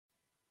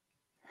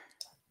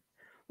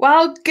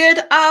Well, good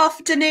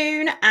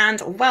afternoon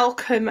and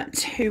welcome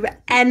to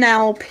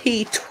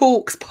NLP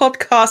Talks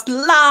Podcast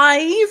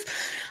Live.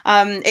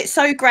 It's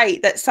so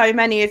great that so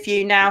many of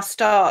you now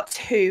start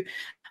to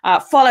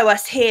follow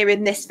us here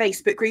in this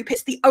Facebook group.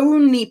 It's the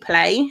only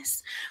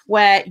place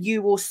where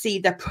you will see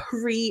the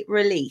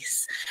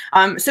pre-release.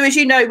 So as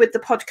you know, with the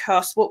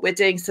podcast, what we're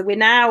doing, so we're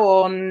now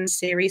on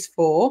series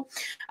 4.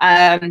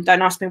 Don't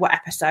ask me what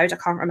episode, I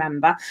can't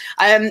remember.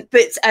 But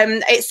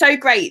it's so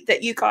great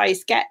that you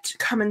guys get to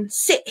come and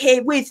sit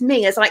here with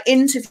me as I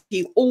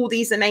interview all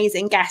these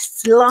amazing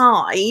guests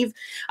live.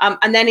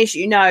 And then, as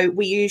you know,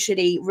 we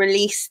usually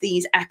release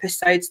these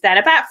episodes then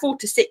about 4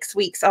 to 6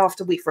 weeks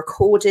after we've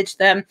recorded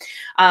them.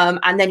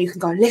 And then you can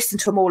go and listen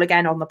to them all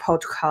again on the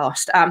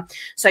podcast.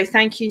 So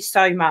thank you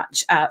so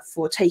much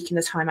for taking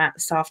the time out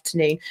this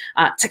afternoon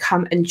to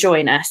come and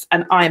join us.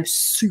 And I am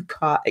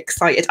super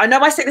excited. I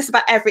know I say this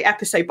about every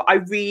episode, but I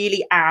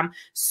really am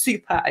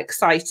super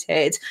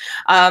excited.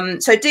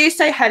 So do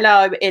say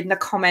hello in the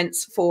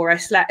comments for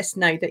us. Let us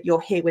know that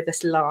you're here with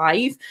us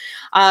live.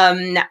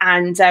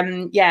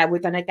 Yeah, we're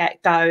going to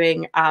get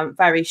going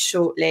very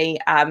shortly.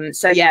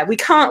 So yeah, we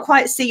can't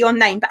quite see your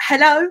name, but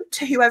hello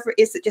to whoever it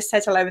is that just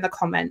said hello in the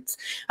comments.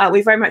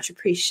 We very much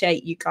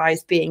appreciate you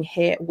guys being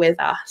here with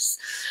us.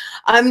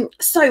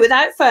 So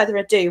without further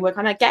ado, we're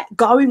going to get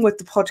going with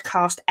the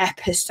podcast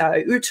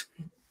episode.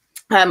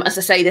 As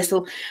I say, this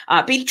will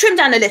be trimmed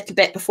down a little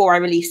bit before I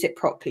release it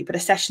properly, but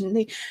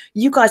essentially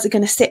you guys are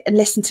going to sit and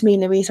listen to me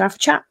and Louisa have a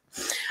chat.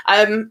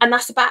 And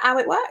that's about how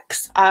it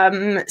works.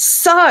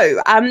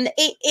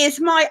 It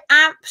is my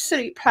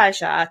absolute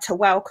pleasure to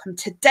welcome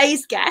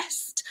today's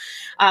guest,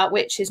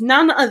 which is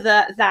none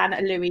other than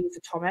Louisa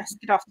Thomas.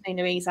 Good afternoon,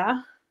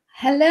 Louisa.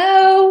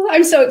 Hello,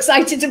 I'm so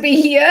excited to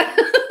be here.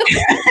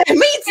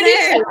 Me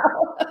too.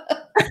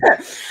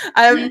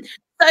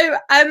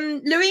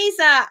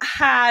 Louisa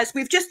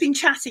we've just been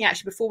chatting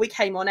actually before we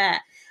came on air,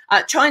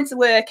 trying to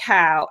work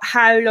out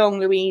how long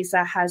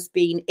Louisa has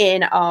been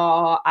in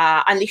our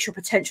Unleash Your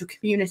Potential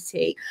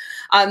community.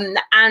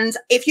 And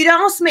if you'd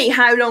asked me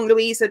how long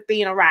Louisa had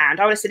been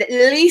around, I would have said at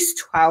least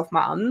 12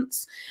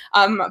 months.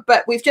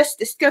 But we've just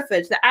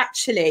discovered that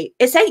actually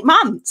it's 8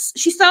 months.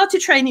 She started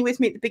training with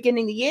me at the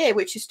beginning of the year,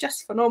 which is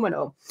just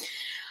phenomenal.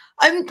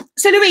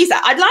 So Louisa,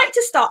 I'd like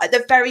to start at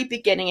the very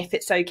beginning, if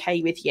it's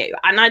okay with you.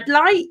 And I'd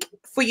like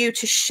for you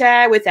to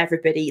share with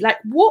everybody, like,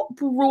 what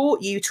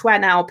brought you to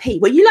NLP?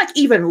 Were you like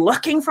even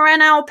looking for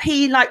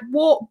NLP? Like,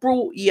 what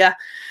brought you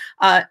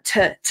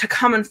to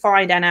come and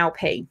find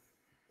NLP?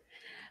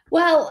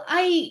 Well,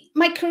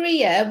 my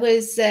career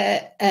was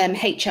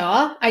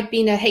HR. I'd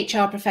been a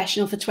HR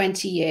professional for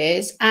 20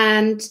 years,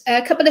 and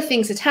a couple of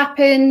things had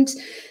happened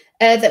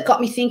that got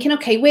me thinking,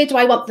 okay, where do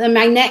I want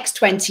my next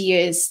 20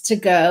 years to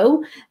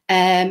go?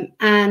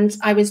 And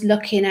I was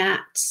looking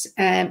at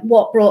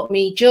what brought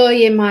me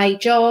joy in my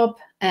job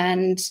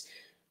and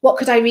what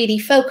could I really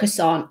focus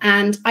on.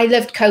 And I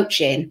loved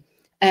coaching,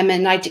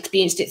 and I'd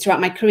experienced it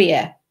throughout my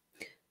career.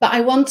 But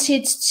I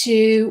wanted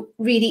to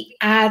really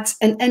add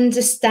and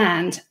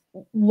understand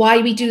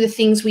why we do the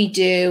things we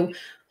do,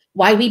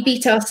 why we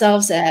beat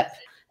ourselves up,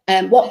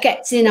 what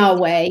gets in our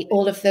way,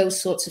 all of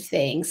those sorts of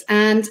things.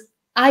 And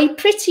I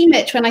pretty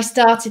much, when I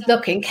started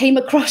looking, came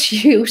across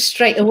you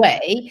straight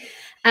away.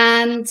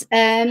 And so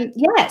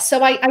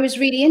I was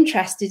really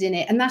interested in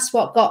it. And that's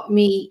what got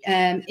me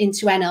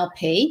into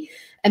NLP.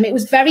 It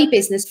was very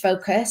business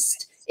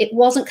focused. It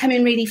wasn't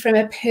coming really from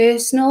a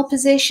personal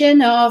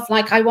position of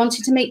like, I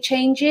wanted to make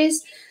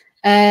changes.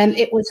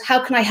 It was,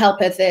 how can I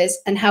help others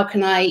and how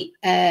can I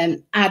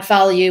add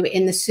value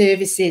in the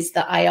services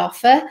that I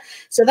offer?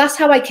 So that's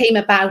how I came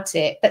about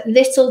it. But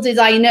little did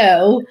I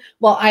know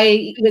what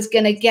I was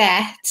going to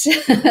get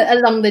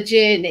along the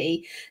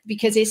journey,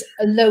 because it's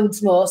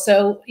loads more.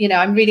 So, you know,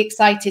 I'm really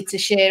excited to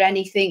share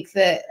anything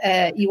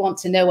that you want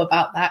to know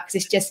about that,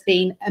 because it's just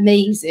been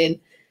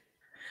amazing.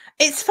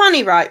 It's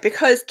funny, right?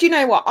 Because do you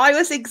know what? I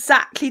was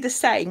exactly the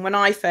same when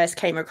I first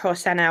came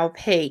across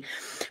NLP,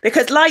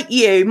 because like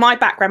you, my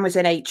background was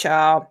in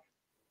HR.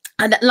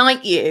 And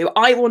like you,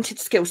 I wanted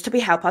skills to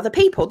help other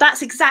people.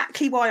 That's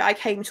exactly why I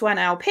came to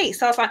NLP.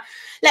 So I was like,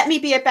 let me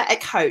be a better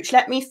coach.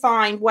 Let me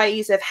find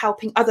ways of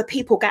helping other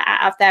people get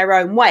out of their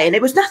own way. And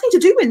it was nothing to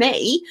do with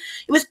me.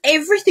 It was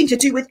everything to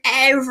do with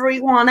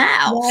everyone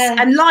else. Yeah.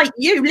 And like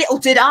you, little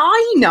did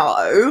I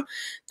know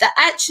that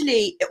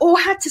actually it all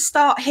had to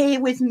start here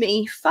with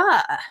me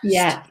first.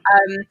 Yeah.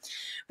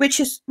 Which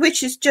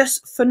is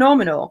just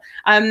phenomenal.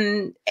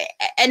 And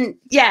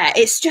yeah,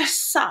 it's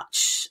just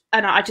such,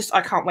 and I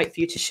can't wait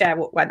for you to share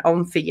what went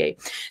on for you.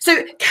 So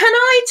can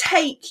I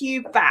take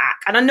you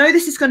back? And I know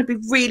this is going to be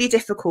really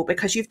difficult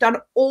because you've done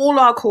all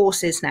our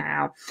courses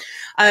now.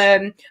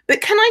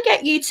 But can I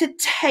get you to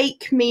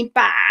take me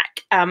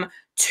back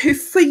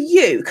for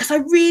you, because I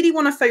really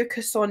want to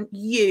focus on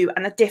you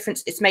and the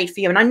difference it's made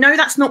for you. And I know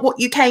that's not what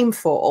you came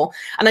for,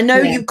 and I know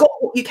you've got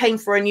what you came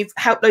for and you've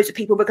helped loads of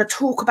people. We're going to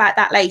talk about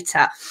that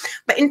later.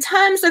 But in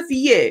terms of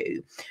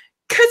you,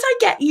 could I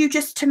get you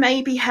just to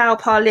maybe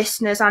help our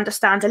listeners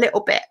understand a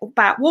little bit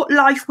about what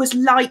life was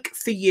like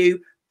for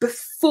you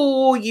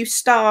before you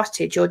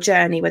started your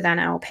journey with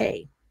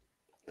NLP?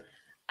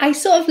 I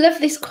sort of love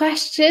this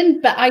question,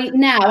 but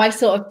I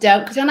sort of don't,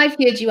 because when I've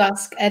heard you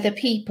ask other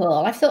people,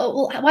 I thought,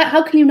 well,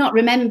 how can you not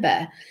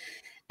remember?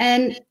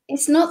 And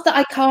it's not that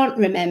I can't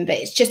remember.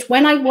 It's just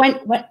when I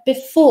went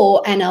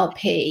before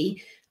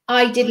NLP,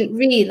 I didn't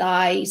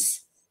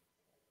realize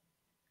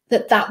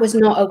that was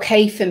not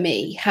okay for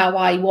me, how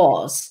I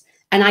was.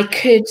 And I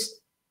could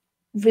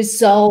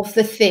resolve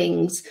the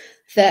things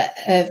that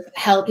have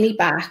held me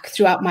back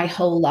throughout my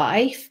whole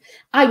life.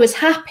 I was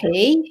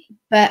happy,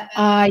 but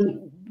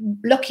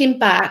looking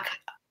back,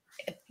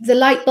 the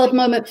light bulb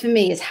moment for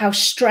me is how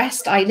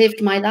stressed I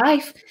lived my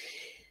life.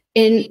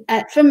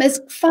 From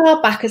as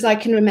far back as I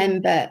can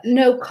remember,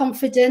 no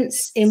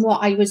confidence in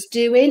what I was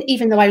doing,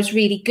 even though I was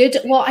really good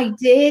at what I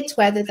did,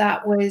 whether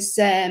that was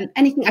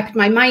anything I put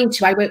my mind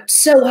to. I worked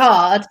so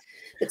hard,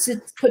 but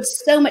to put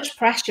so much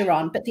pressure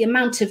on. But the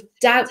amount of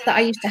doubt that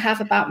I used to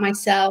have about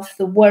myself,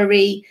 the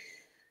worry,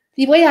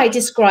 the way I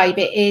describe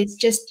it is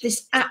just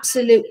this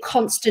absolute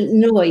constant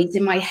noise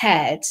in my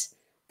head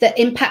that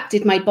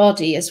impacted my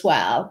body as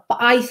well. But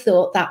I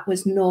thought that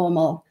was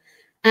normal.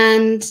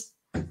 And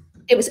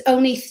it was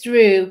only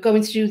through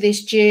going through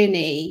this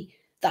journey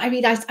that I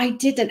realized I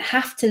didn't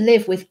have to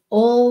live with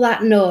all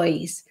that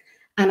noise,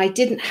 and I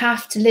didn't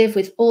have to live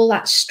with all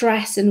that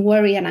stress and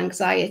worry and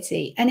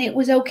anxiety. And it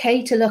was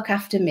okay to look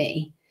after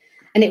me,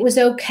 and it was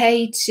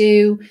okay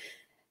to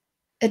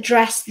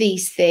address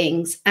these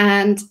things.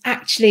 And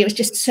actually, it was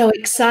just so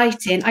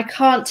exciting. I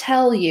can't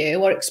tell you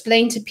or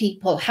explain to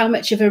people how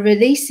much of a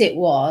release it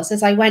was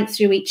as I went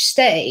through each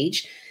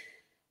stage,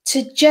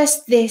 to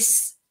just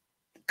this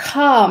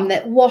calm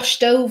that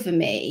washed over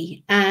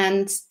me,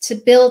 and to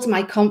build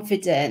my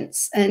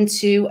confidence, and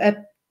to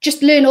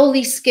just learn all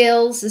these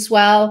skills as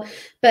well,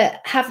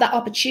 but have that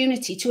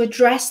opportunity to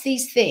address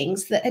these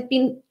things that had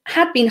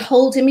been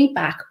holding me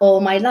back all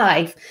my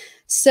life.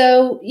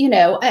 So,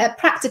 a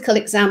practical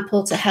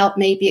example to help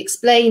maybe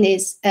explain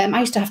is I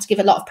used to have to give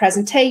a lot of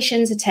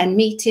presentations, attend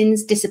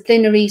meetings,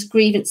 disciplinaries,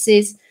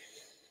 grievances,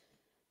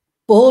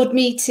 board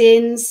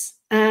meetings,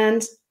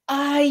 and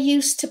I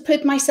used to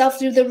put myself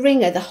through the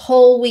ringer the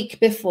whole week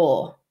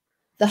before,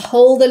 the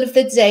whole of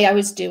the day I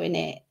was doing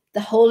it,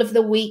 the whole of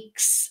the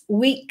weeks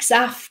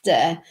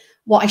after,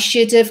 what I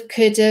should have,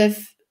 could have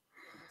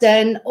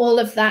done, all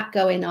of that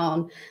going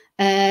on.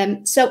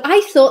 So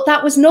I thought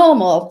that was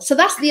normal. So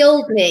that's the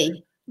old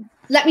me.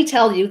 Let me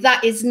tell you,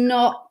 that is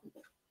not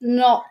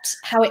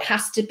how it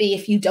has to be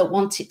if you don't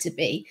want it to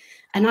be.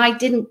 And I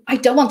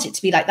don't want it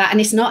to be like that.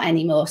 And it's not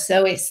anymore.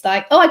 So it's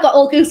like, oh, I got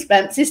all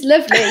goosebumps. It's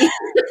lovely.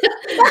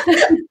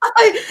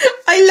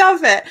 I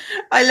love it.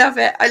 I love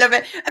it. I love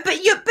it.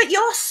 But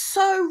you're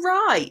so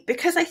right,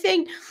 because I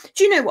think,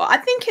 do you know what? I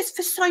think it's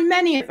for so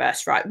many of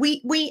us, right?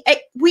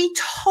 We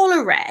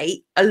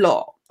tolerate a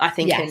lot, I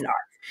think, yes, in life.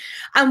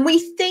 And we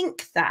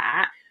think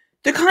that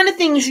the kind of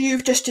things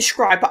you've just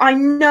described, but I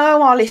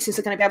know our listeners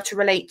are going to be able to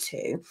relate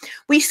to,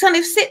 we sort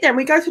of sit there and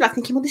we go through life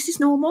thinking, well, this is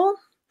normal.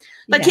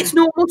 Like, yeah, it's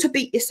normal to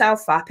beat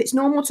yourself up. It's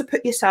normal to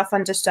put yourself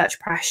under such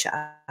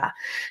pressure,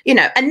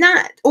 and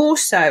that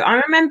also,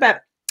 I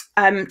remember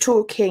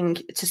talking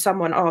to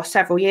someone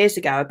several years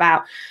ago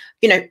about,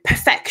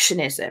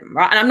 perfectionism,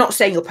 right? And I'm not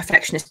saying you're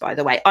perfectionist, by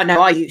the way. I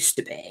know I used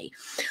to be.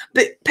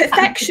 But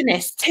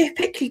perfectionists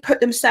typically put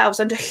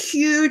themselves under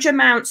huge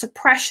amounts of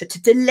pressure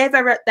to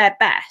deliver at their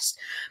best,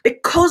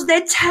 because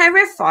they're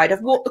terrified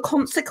of what the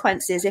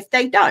consequence is if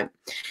they don't.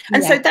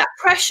 And so that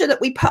pressure that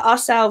we put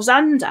ourselves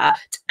under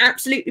to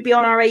absolutely be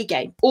on our A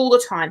game all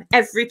the time,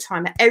 every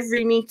time, at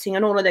every meeting,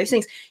 and all of those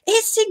things,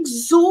 it's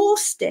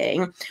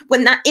exhausting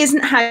when that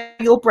isn't how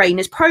your brain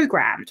is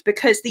programmed,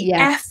 because the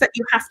effort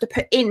you have to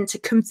put in to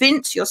convince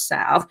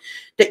yourself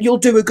that you'll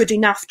do a good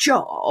enough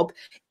job,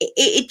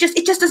 it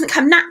just doesn't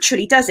come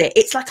naturally, does it?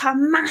 It's like a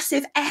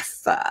massive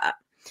effort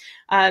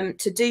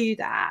to do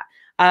that.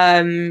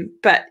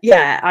 But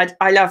yeah,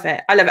 I love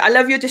it. I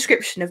love your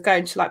description of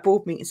going to like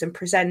board meetings and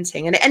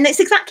presenting, and it's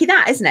exactly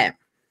that, isn't it?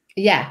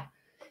 Yeah.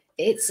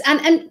 It's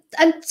and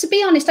to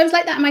be honest, I was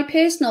like that in my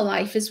personal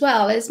life as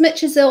well. As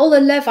much as all the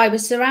love I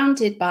was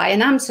surrounded by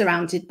and am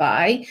surrounded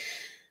by,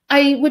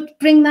 I would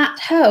bring that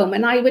home,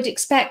 and I would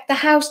expect the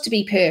house to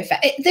be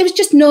perfect. There was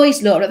just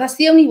noise, Laura. That's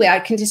the only way I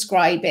can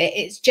describe it.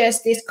 It's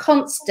just this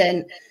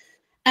constant,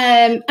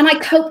 and I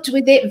coped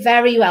with it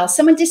very well.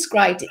 Someone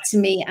described it to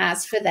me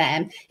as, for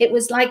them, it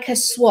was like a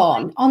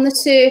swan. On the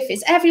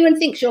surface, everyone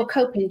thinks you're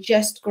coping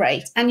just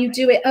great, and you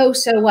do it oh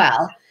so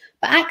well.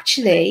 But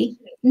actually,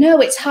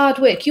 no, it's hard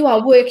work. You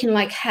are working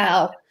like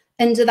hell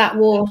under that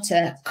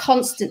water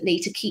constantly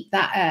to keep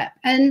that up.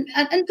 And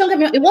don't get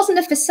me wrong, it wasn't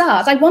a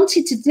facade. I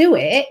wanted to do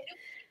it.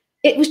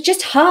 It was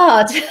just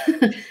hard.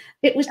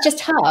 It was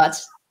just hard.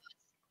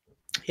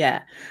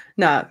 Yeah,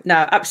 no,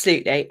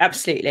 absolutely.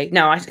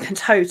 No, I can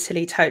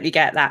totally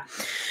get that.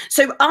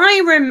 So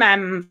I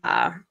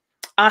remember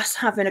us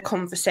having a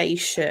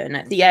conversation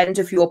at the end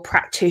of your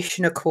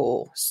practitioner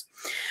course.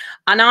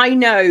 And I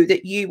know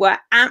that you were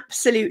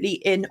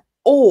absolutely in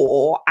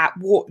awe at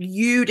what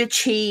you'd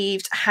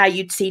achieved, how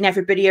you'd seen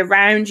everybody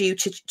around you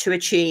to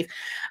achieve.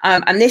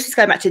 And this is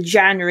going back to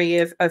January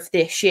of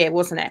this year,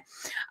 wasn't it?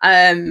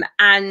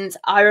 And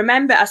I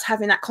remember us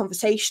having that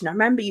conversation. I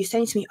remember you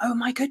saying to me, oh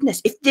my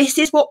goodness, if this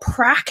is what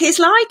prac is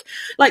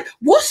like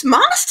what's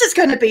masters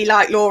going to be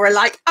like, Laura?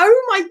 Like,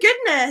 oh my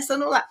goodness,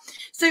 and all that.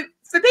 So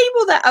for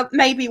people that are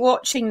maybe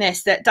watching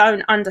this that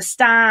don't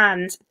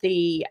understand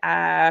the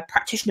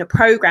practitioner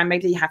program,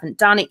 maybe they haven't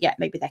done it yet,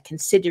 maybe they're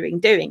considering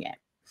doing it.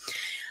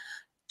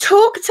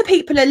 Talk to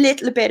people a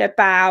little bit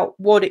about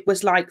what it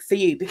was like for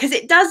you, because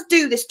it does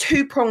do this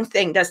two-pronged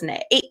thing, doesn't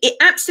it? It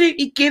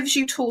absolutely gives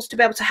you tools to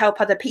be able to help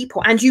other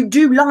people, and you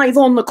do live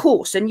on the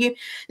course, and you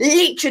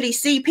literally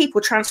see people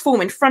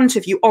transform in front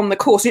of you on the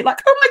course, and you're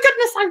like, oh my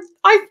goodness,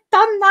 I've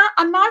done that,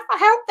 and I've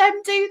helped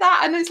them do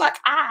that, and it's like,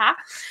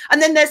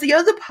 and then there's the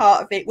other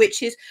part of it,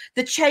 which is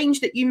the change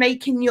that you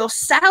make in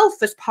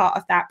yourself as part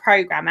of that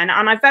program, and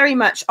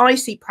I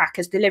see prac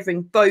as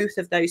delivering both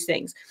of those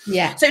things.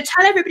 Yeah. So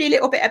tell everybody a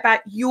little bit about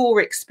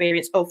your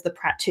experience of the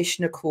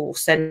practitioner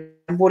course and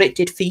what it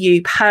did for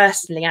you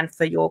personally and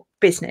for your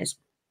business.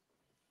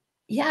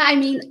 Yeah, I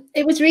mean,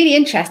 it was really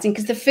interesting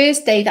because the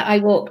first day that I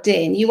walked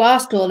in, you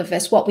asked all of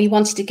us what we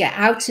wanted to get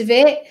out of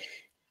it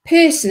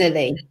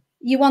personally.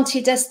 You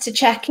wanted us to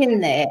check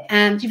in there,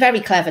 and you're very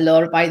clever,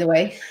 Laura, by the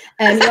way.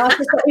 You asked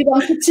us what we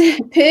wanted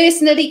to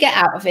personally get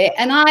out of it.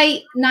 And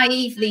I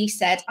naively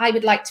said, I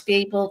would like to be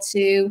able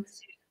to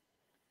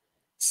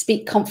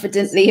speak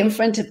confidently in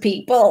front of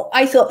people.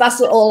 I thought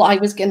that's all I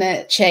was going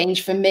to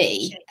change for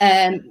me.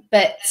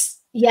 But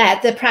yeah,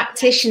 the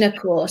practitioner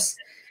course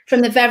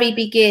from the very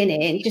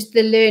beginning, just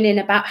the learning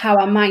about how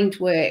our mind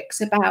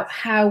works, about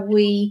how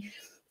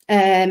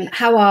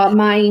our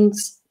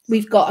minds,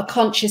 we've got a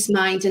conscious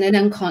mind and an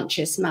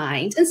unconscious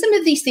mind. And some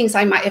of these things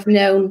I might have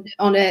known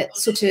on a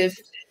sort of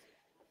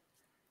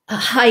a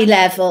high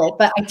level,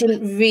 but I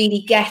didn't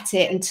really get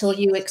it until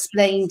you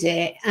explained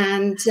it,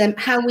 and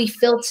how we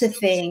filter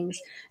things.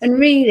 And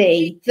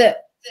really,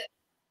 that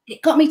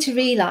it got me to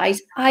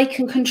realize I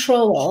can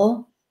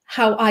control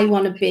how I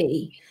want to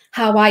be,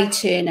 how I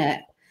turn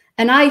up.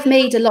 And I've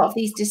made a lot of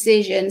these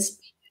decisions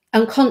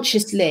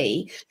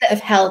unconsciously that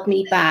have held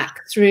me back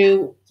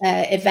through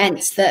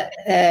events that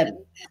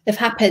have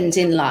happened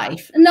in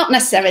life, and not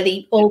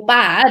necessarily all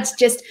bad,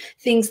 just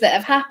things that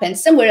have happened.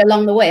 Somewhere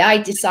along the way, I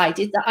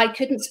decided that I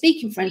couldn't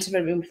speak in front of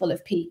a room full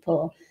of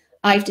people.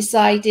 I've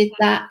decided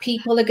that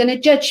people are going to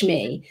judge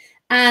me,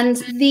 and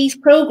these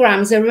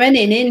programs are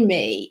running in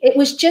me. It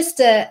was just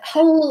a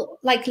whole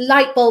like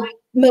light bulb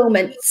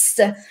moments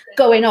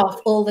going off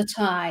all the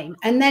time,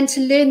 and then to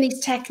learn these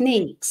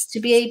techniques to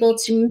be able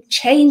to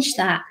change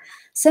that.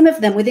 Some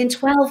of them within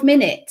 12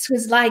 minutes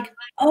was like,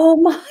 oh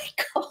my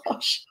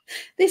gosh,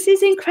 this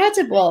is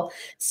incredible.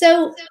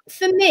 So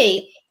for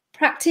me,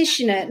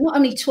 practitioner not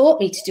only taught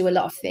me to do a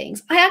lot of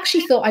things, I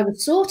actually thought I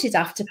was sorted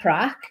after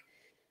prac.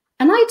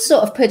 And I'd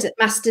sort of put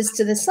masters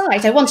to the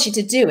side. I wanted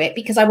to do it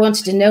because I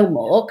wanted to know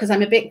more, because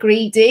I'm a bit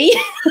greedy.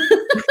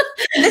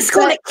 Let's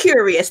call it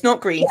curious,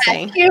 not greedy.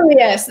 Yeah,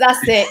 curious,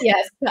 that's it.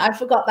 Yes, I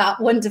forgot that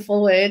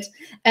wonderful word.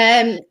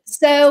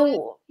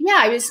 So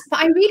yeah, but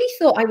I really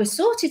thought I was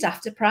sorted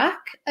after prac.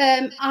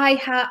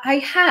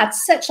 I had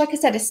such, like I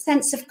said, a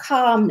sense of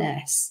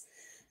calmness.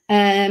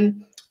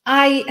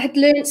 I had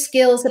learned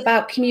skills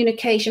about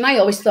communication. I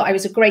always thought I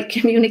was a great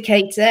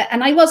communicator,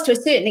 and I was to a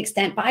certain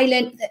extent, but I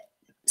learned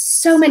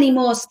so many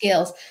more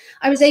skills.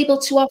 I was able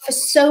to offer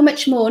so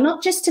much more,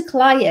 not just to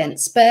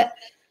clients, but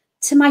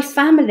to my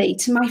family,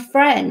 to my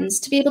friends,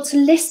 to be able to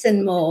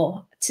listen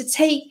more, to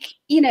take,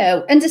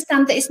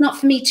 understand that it's not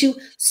for me to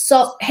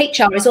solve.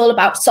 HR is all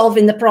about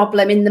solving the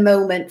problem in the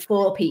moment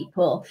for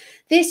people.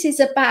 This is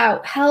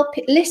about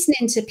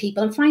listening to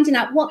people and finding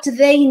out what do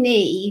they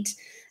need,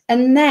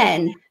 and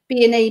then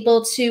being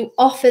able to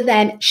offer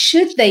them,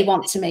 should they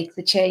want to make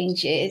the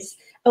changes,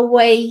 a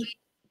way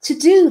to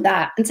do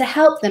that and to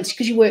help them,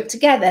 because you work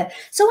together.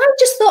 So I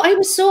just thought I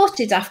was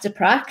sorted after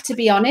prac, to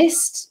be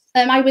honest.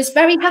 I was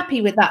very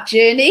happy with that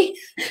journey,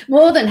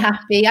 more than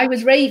happy. I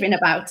was raving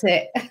about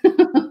it.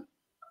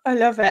 I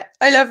love it.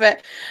 I love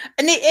it.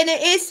 And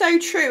it is so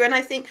true. And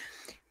I think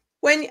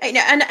when,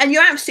 and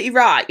you're absolutely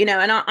right,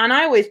 and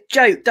I always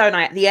joke, don't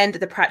I, at the end of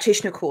the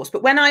practitioner course,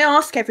 but when I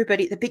ask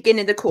everybody at the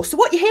beginning of the course, so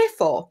what are you here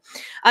for?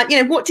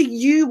 What do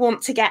you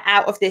want to get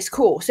out of this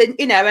course? And,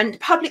 and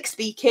public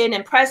speaking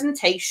and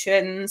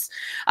presentations,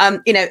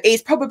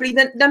 is probably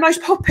the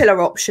most popular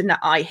option that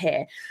I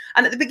hear.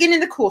 And at the beginning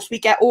of the course, we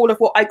get all of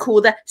what I call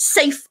the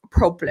safe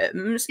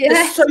problems, the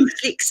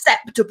socially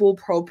acceptable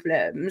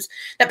problems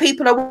that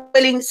people are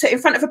willing to, in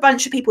front of a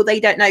bunch of people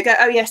they don't know, go,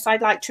 oh, yes,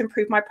 I'd like to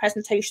improve my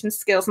presentation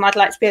skills, and I'd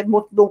like to be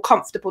more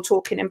comfortable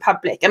talking in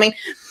public. I mean,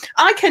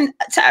 I can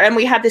tell, and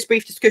we had this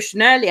brief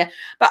discussion earlier,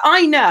 but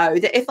I know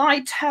that if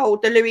I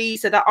told the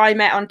Louisa that I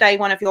met on day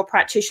one of your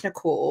practitioner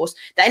course,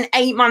 that in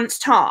 8 months'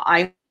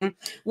 time,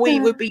 we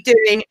would be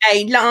doing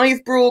a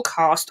live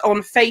broadcast on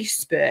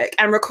Facebook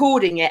and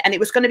recording it, and it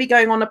was going to be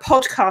going on a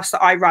podcast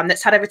that I run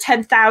that's had over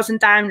 10,000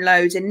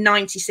 downloads in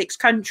 96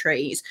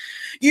 countries,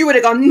 you would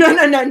have gone, no,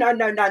 I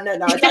don't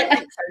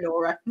think so,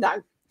 Laura,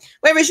 no.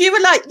 Whereas you were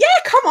like, yeah,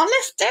 come on,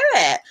 let's do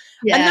it.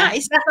 Yeah, and that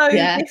is so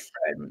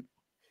different.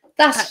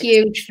 That's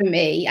huge for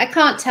me. I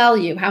can't tell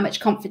you how much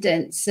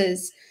confidence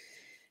has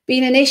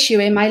been an issue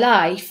in my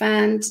life.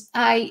 And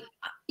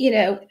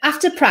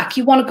after prac,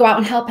 you want to go out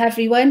and help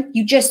everyone.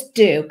 You just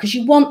do, because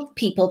you want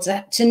people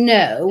to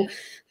know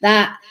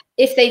that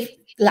if they've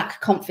lack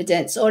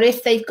confidence or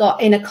if they've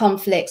got inner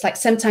conflicts, like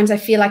sometimes I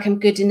feel like I'm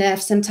good enough,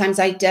 sometimes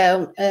I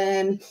don't,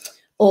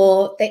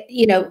 or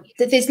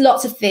there's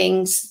lots of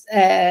things,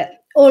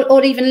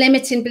 or even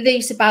limiting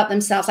beliefs about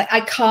themselves, like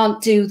I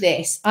can't do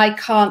this, I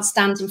can't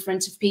stand in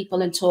front of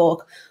people and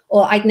talk,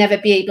 or I'd never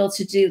be able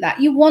to do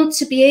that. You want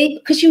to be able,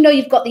 because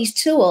you've got these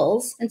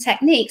tools and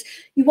techniques,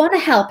 you want to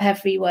help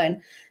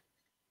everyone.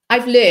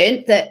 I've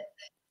learned that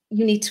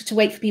you need to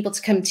wait for people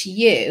to come to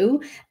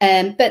you,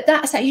 but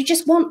that's that you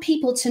just want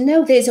people to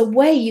know there's a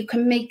way you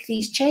can make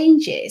these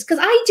changes. Because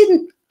I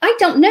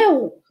don't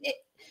know.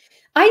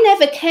 I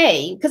never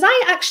came, because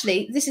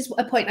this is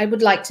a point I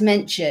would like to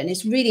mention,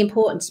 it's really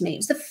important to me. It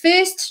was the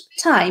first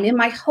time in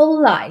my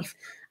whole life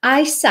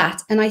I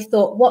sat and I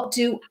thought, what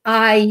do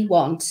I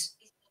want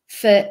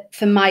for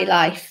my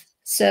life?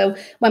 So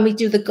when we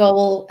do the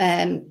goal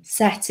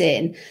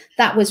setting,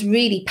 that was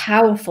really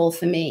powerful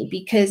for me,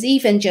 because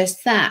even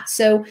just that.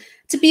 So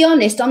to be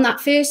honest, on that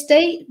first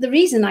day, the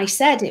reason I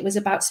said it was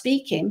about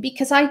speaking,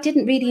 because I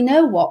didn't really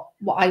know what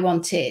I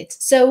wanted.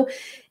 So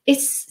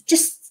it's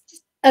just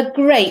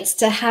great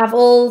to have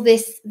all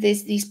this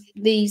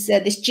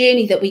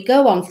journey that we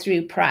go on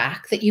through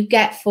prac that you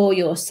get for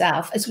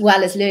yourself, as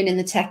well as learning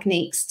the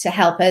techniques to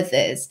help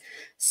others.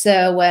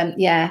 So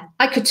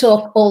I could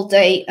talk all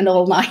day and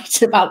all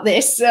night about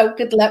this, so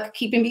good luck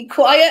keeping me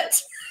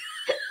quiet.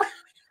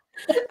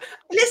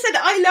 Listen,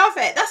 I love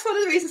it. That's one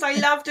of the reasons I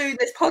love doing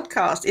this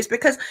podcast, is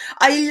because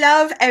I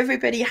love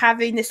everybody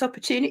having this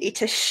opportunity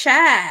to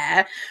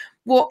share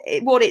what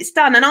it's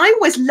done. And I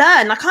always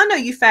learn, like, I know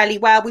you fairly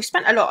well, we've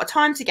spent a lot of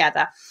time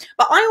together,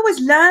 but I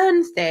always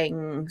learn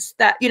things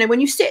that,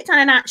 when you sit down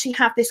and actually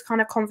have this kind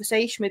of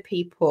conversation with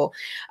people,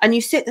 and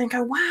you sit there and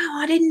go, wow,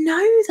 I didn't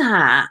know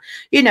that,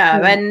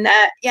 and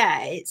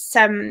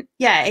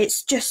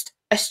it's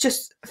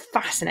just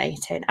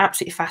fascinating,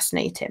 absolutely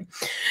fascinating.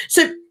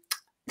 So,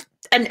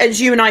 and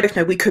as you and I both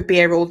know, we could be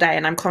here all day,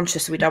 and I'm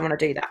conscious we don't want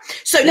to do that.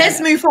 So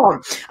let's move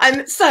on.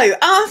 So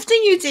after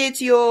you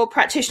did your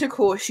practitioner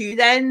course, you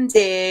then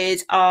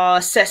did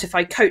our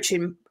certified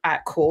coaching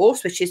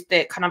course, which is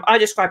the kind of, I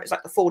describe it as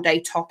like the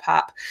 4-day top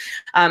up.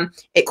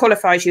 It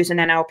qualifies you as an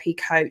NLP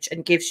coach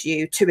and gives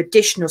you 2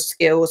 additional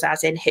skills,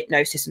 as in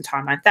hypnosis and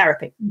timeline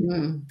therapy.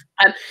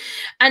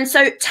 And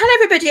so tell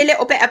everybody a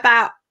little bit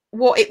about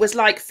what it was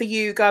like for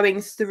you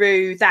going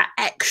through that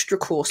extra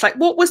course. Like,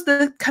 what was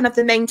the kind of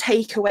the main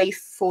takeaway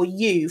for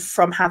you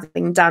from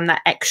having done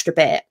that extra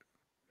bit?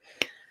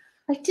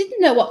 I didn't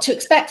know what to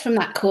expect from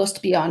that course,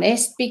 to be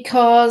honest,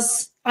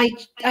 because I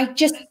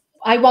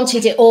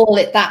wanted it all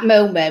at that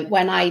moment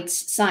when I'd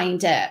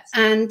signed up.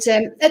 And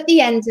at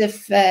the end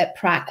of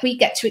prac, we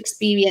get to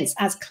experience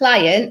as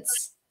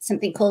clients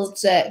something called,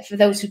 for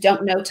those who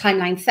don't know,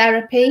 timeline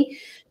therapy,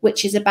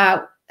 which is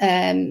about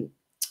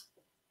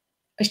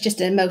it's just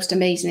the most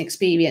amazing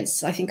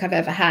experience I think I've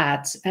ever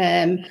had.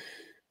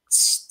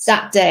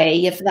 That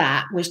day of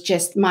that was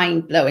just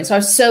mind-blowing. So I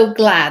was so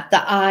glad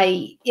that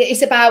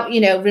it's about,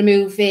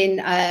 removing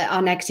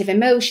our negative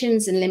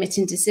emotions and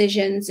limiting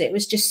decisions. It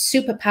was just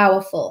super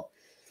powerful.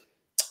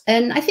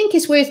 And I think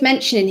it's worth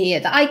mentioning here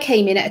that I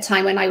came in at a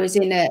time when I was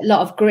in a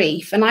lot of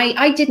grief, and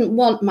I didn't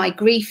want my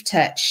grief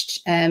touched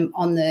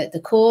on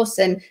the course,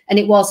 and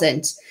it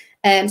wasn't.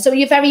 So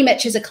you're very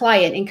much, as a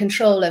client, in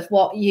control of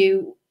what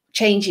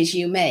changes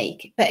you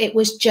make, but it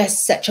was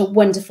just such a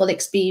wonderful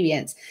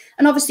experience.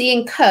 And obviously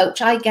in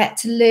coach, I get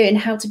to learn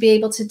how to be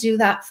able to do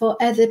that for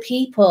other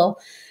people.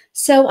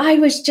 So I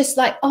was just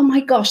like, oh my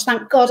gosh,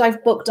 thank God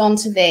I've booked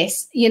onto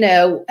this, in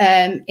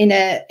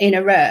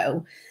a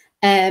row.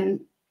 The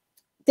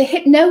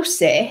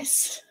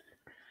hypnosis,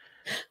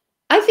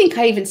 I think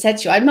I even said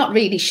to you, I'm not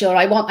really sure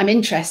I'm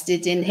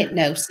interested in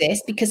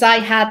hypnosis, because I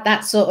had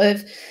that sort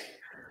of,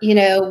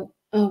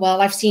 oh,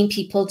 well, I've seen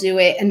people do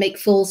it and make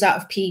fools out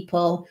of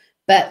people.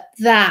 But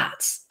that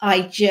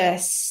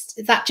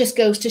just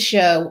goes to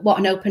show what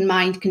an open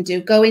mind can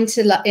do. Go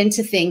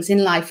into things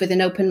in life with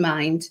an open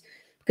mind,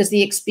 because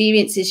the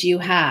experiences you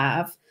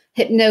have,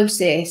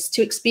 hypnosis,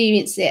 to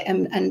experience it.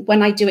 And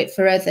when I do it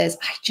for others,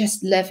 I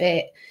just love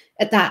it.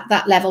 At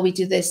that level, we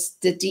do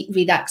the deep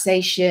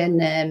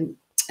relaxation.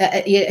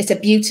 It's a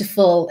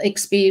beautiful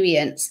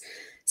experience.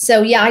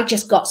 So yeah, I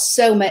just got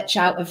so much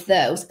out of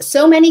those.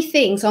 So many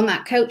things on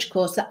that coach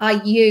course that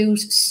I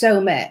use so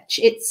much.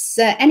 It's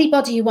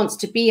anybody who wants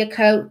to be a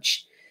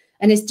coach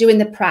and is doing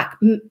the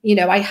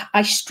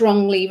I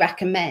strongly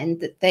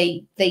recommend that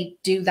they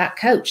do that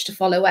coach to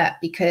follow up,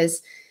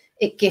 because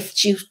it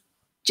gifts you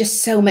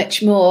just so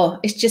much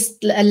more. It's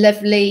just a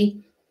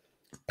lovely,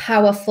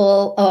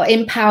 powerful or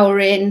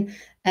empowering,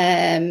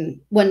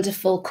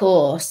 wonderful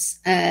course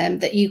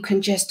that you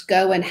can just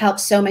go and help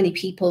so many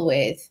people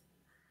with.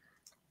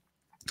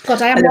 God,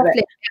 I am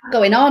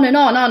going on and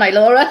on, aren't I,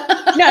 Laura?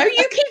 No,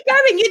 you keep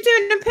going. You're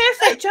doing a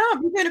perfect job.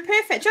 You're doing a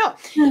perfect job.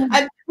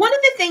 One of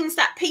the things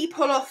that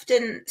people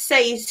often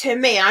say to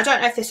me, I don't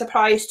know if this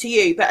applies to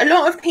you, but a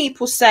lot of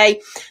people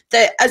say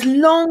that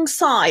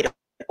alongside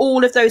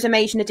all of those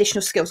amazing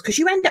additional skills, because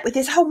you end up with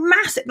this whole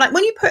massive, like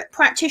when you put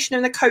practitioner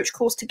and the coach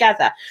course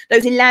together,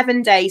 those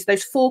 11 days,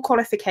 those 4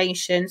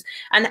 qualifications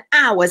and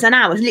hours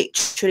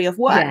literally of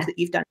work that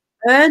you've done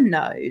to earn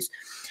those.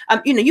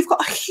 You've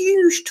got a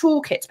huge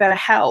toolkit to be able to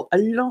help a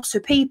lot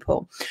of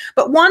people.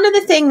 But one of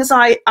the things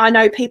I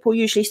know people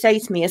usually say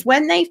to me is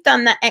when they've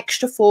done that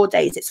extra 4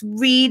 days, it's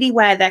really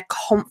where their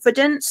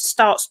confidence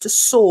starts to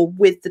soar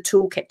with the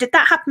toolkit. Did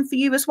that happen for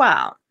you as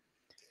well?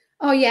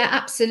 Oh, yeah,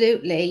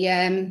 absolutely.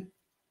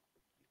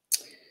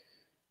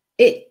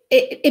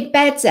 It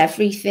embeds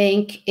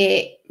everything.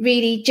 It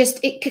really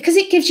because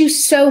it gives you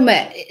so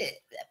much.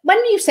 When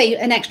you say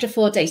an extra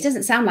 4 days, it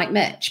doesn't sound like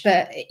much,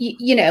 but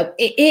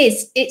it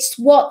is. It's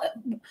what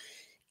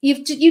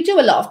you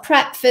do a lot of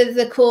prep for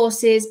the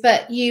courses,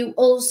 but you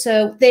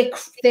also they're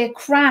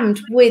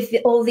crammed with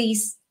all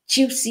this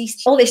juicy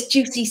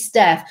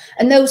stuff,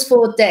 and those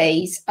 4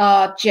 days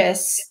are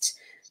just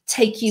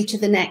take you to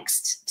the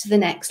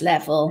next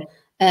level.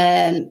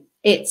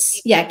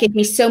 Give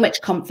me so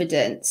much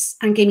confidence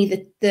and give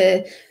me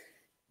the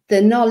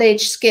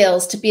knowledge,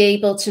 skills to be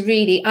able to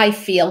really, I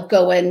feel,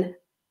 go and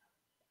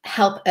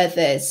help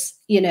others,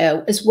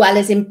 as well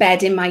as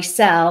embed in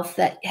myself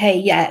that,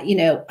 hey,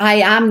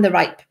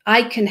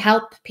 I can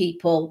help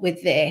people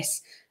with this.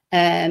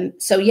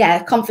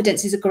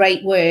 Confidence is a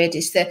great word.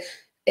 It's the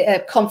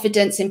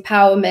confidence,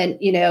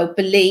 empowerment,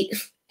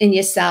 belief in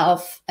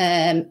yourself,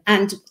 and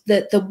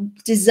the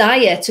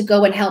desire to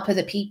go and help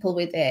other people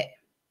with it.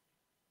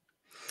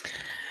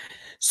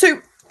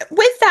 So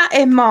with that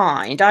in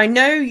mind, I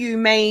know you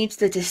made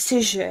the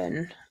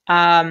decision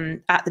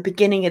at the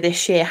beginning of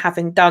this year,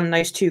 having done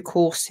those 2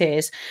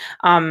 courses,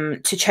 to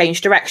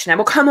change direction. And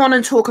we'll come on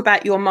and talk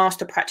about your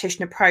master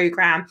practitioner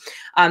program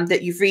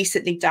that you've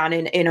recently done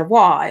in a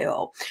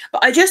while.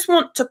 But I just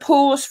want to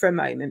pause for a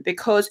moment,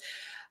 because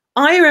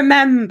I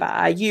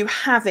remember you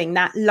having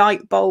that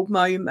light bulb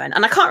moment,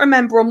 and I can't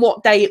remember on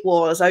what day it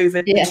was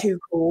over the 2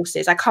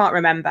 courses. I can't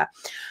remember.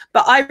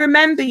 But I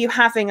remember you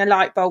having a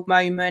light bulb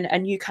moment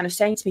and you kind of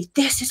saying to me,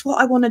 this is what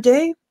I want to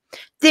do.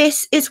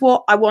 This is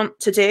what I want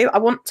to do. I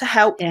want to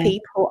help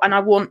people, and I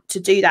want to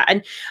do that.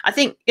 And I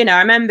think, I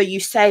remember you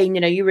saying,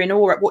 you were in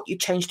awe at what you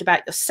changed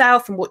about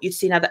yourself and what you'd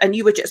seen other, and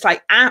you were just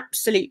like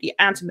absolutely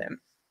adamant.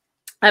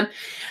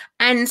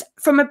 And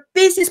from a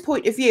business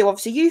point of view,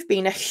 obviously you've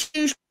been a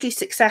hugely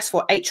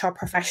successful HR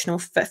professional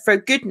for a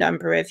good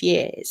number of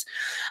years.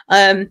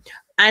 And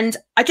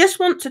I just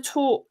want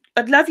to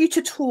I'd love you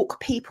to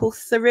talk people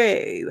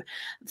through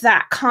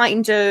that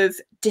kind of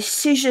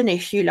decision,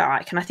 if you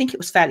like. And I think it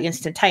was fairly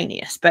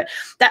instantaneous, but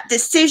that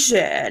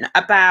decision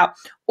about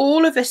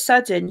all of a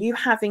sudden you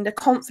having the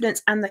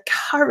confidence and the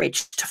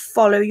courage to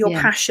follow your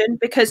passion,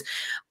 because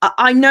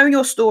I know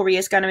your story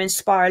is going to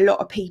inspire a lot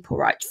of people,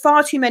 right?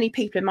 Far too many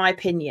people, in my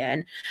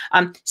opinion,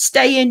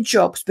 stay in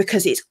jobs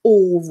because it's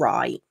all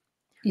right.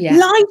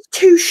 Life's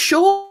too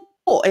short,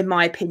 in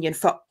my opinion,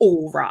 for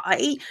all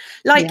right.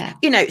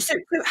 So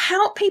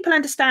help people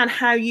understand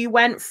how you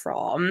went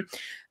from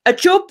a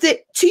job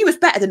that to you was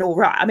better than all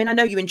right. I mean, I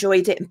know you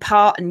enjoyed it in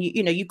part, and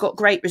you got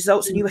great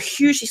results and you were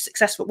hugely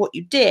successful at what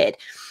you did,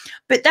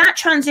 but that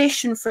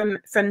transition from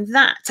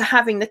that to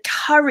having the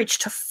courage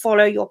to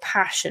follow your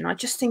passion, I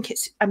just think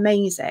it's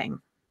amazing.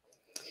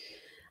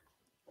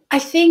 I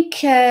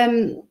think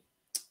I'm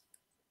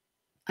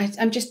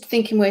just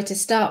thinking where to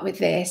start with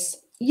this.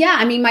 Yeah,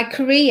 I mean, my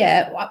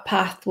career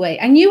pathway,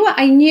 I knew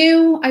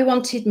I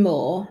wanted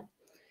more.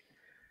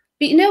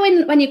 But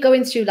when you're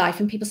going through life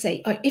and people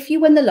say, oh, if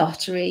you won the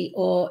lottery,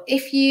 or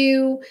if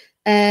you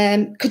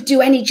could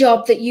do any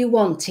job that you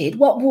wanted,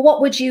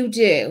 what would you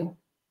do?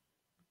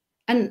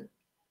 And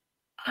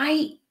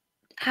I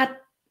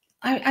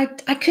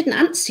couldn't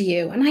answer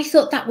you. And I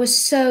thought that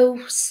was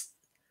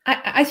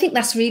I think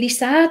that's really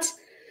sad.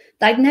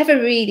 I'd never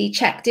really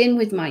checked in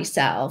with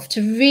myself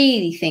to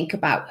really think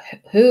about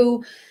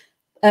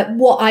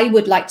what I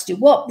would like to do,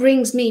 what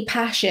brings me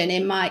passion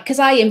because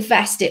I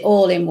invest it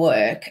all in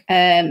work.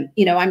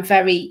 I'm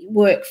very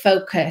work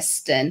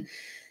focused, and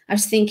I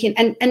was thinking,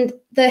 and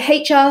the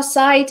HR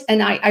side,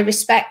 and I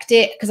respect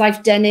it because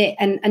I've done it.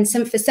 And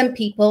for some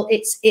people,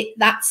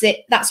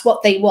 that's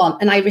what they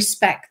want. And I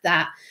respect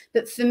that.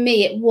 But for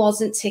me, it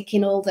wasn't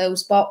ticking all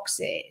those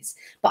boxes,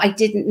 but I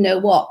didn't know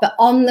what. But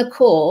on the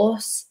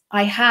course,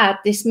 I had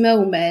this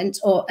moment,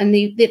 and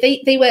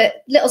they were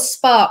little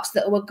sparks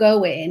that were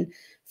going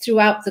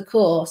throughout the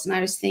course. And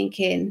I was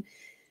thinking,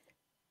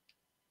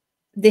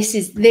 this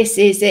is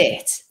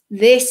it.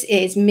 This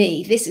is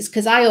me. This is,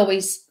 because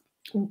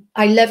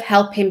I love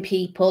helping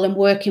people and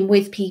working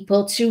with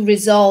people to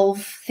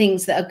resolve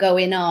things that are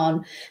going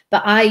on.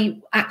 But I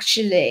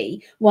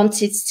actually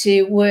wanted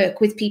to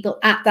work with people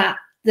at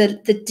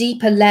the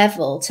deeper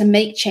level to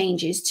make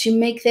changes, to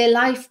make their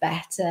life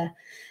better.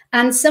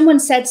 And someone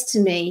said to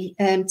me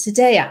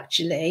today,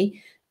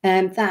 actually,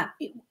 that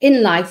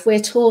in life we're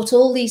taught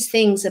all these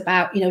things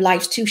about,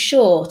 life's too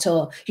short,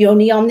 or you're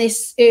only on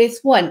this earth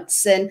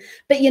once,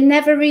 but you're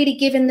never really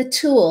given the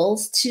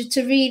tools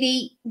to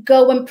really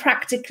go and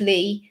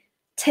practically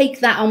take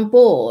that on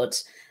board.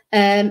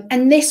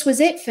 And this was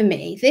it for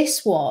me.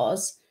 This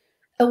was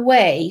a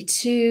way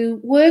to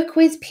work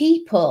with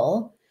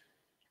people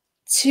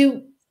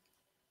to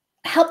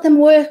help them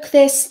work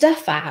their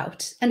stuff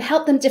out and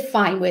help them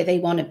define where they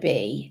want to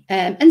be.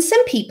 And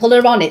some people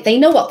are on it. They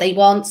know what they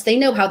want. They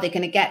know how they're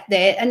going to get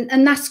there.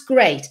 And that's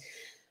great.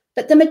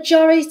 But the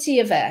majority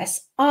of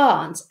us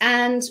aren't.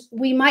 And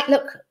we might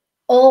look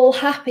all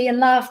happy and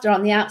laughter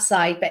on the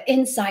outside, but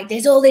inside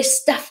there's all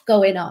this stuff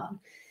going on.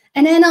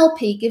 And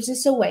NLP gives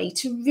us a way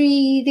to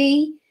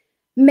really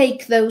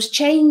make those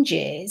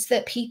changes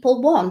that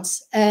people want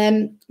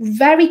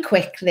very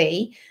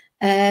quickly.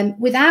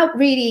 Without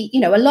really,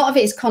 a lot of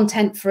it is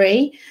content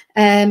free,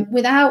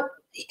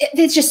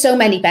 there's just so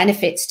many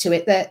benefits to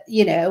it that,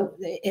 are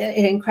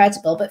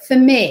incredible. But for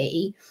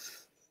me,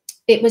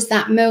 it was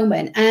that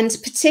moment. And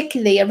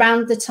particularly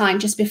around the time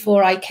just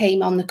before I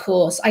came on the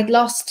course, I'd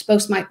lost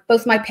both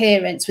my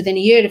parents within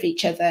a year of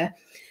each other.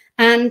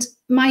 And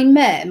my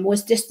mum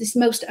was just this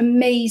most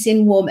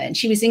amazing woman.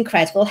 She was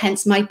incredible.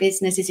 Hence my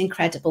business is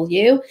Incredible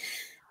You.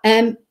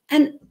 And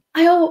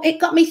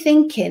it got me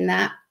thinking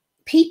that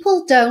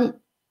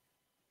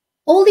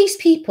all these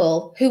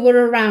people who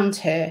were around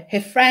her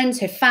friends,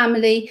 her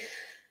family,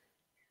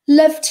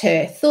 loved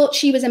her, thought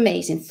she was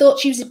amazing, thought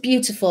she was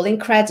beautiful,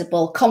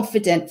 incredible,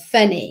 confident,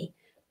 funny.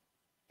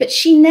 But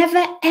she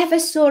never, ever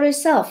saw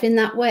herself in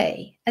that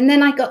way. And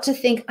then I got to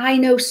think, I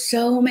know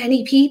so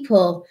many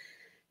people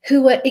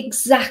who are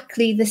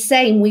exactly the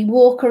same. We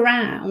walk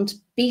around,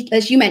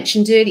 as you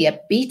mentioned earlier,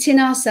 beating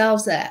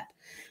ourselves up.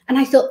 And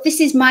I thought, this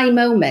is my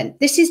moment.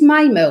 This is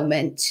my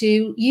moment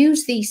to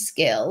use these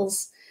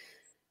skills,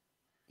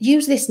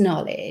 use this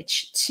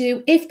knowledge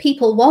to, if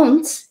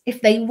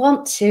they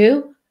want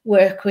to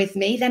work with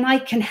me, then I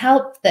can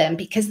help them,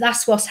 because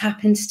that's what's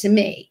happened to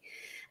me.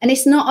 And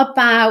it's not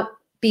about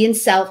being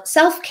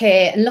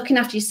self-care and looking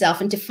after yourself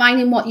and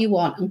defining what you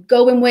want and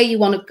going where you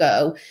want to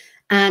go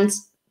and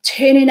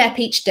turning up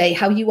each day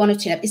how you want to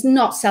turn up. It's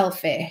not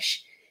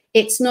selfish.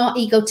 It's not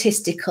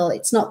egotistical.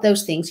 It's not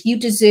those things. You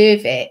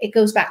deserve it. It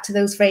goes back to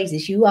those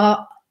phrases. You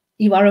are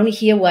only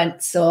here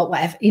once, or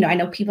whatever. I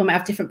know people might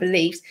have different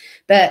beliefs,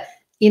 but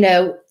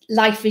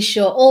life is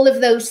short. All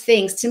of those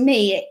things, to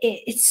me,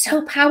 it's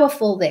so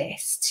powerful,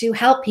 this, to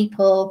help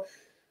people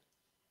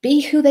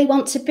be who they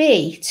want to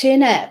be,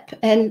 turn up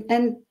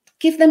and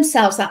give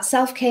themselves that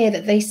self-care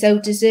that they so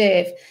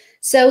deserve.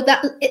 So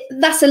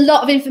that's a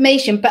lot of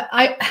information, but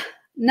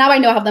now I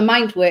know how the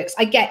mind works.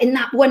 I get in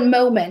that one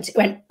moment, it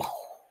went,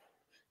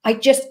 I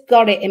just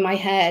got it in my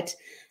head.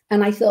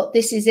 And I thought,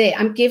 this is it.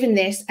 I'm giving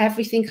this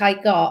everything I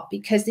got,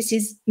 because this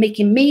is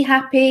making me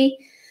happy.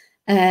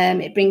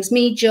 It brings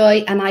me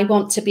joy, and I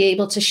want to be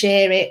able to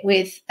share it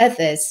with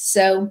others.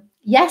 So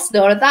yes,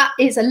 Laura, that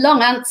is a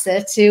long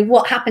answer to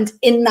what happened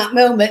in that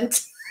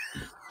moment.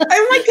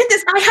 Oh my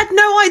goodness, I had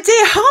no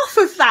idea half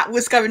of that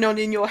was going on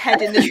in your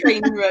head in the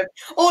training room.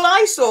 All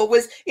I saw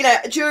was,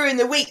 during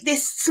the week,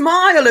 this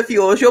smile of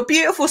yours, your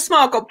beautiful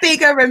smile got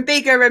bigger and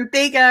bigger and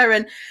bigger,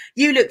 and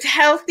you looked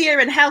healthier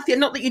and healthier.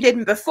 Not that you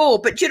didn't before,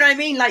 but do you know what I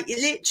mean? Like,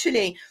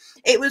 literally,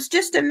 it was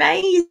just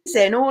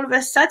amazing. All of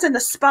a sudden, the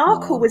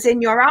sparkle was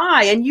in your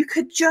eye, and you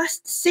could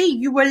just see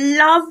you were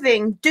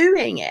loving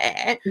doing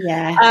it.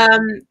 Yeah.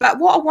 But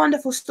what a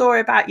wonderful story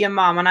about your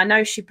mum, and I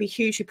know she'd be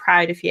hugely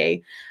proud of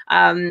you.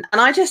 And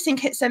I just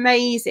think it's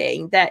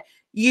amazing that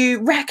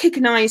you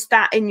recognized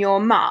that in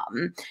your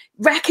mum,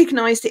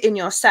 recognized it in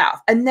yourself,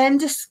 and then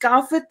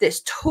discovered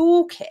this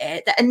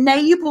toolkit that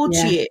enabled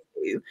you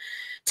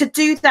to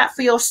do that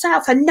for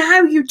yourself. And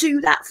now you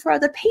do that for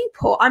other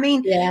people. I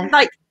mean,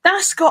 like,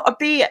 that's got to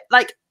be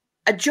like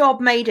a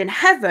job made in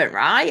heaven,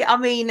 right? I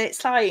mean,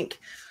 it's like,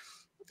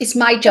 it's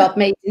my job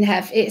made in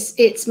heaven.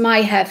 It's my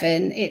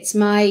heaven. It's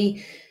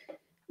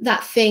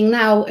that thing.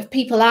 Now, if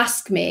people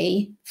ask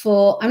me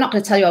I'm not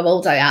going to tell you how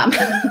old I am.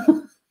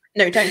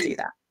 No, don't do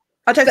that.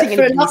 I don't think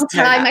for a long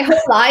time, my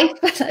whole life,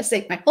 I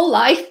say my whole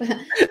life,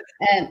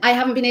 I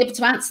haven't been able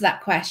to answer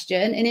that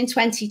question. And in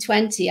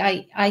 2020,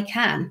 I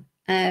can.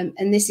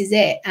 And this is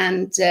it.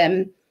 And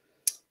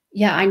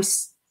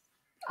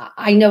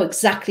I know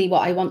exactly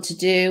what I want to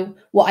do,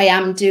 what I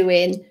am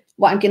doing,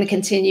 what I'm going to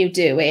continue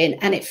doing,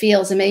 and it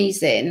feels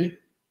amazing.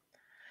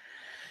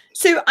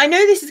 So I know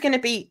this is going to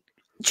be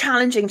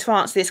challenging to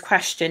answer this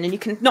question, and you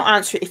can not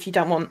answer it if you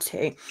don't want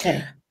to.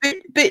 Okay.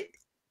 but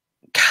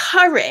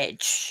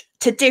courage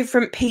to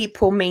different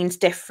people means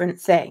different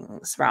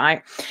things,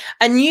 right?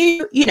 And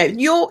you know,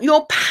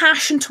 your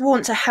passion to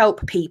want to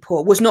help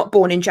people was not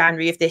born in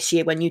January of this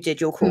year when you did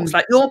your course.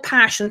 Like, your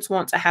passion to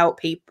want to help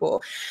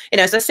people, you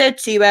know, as I said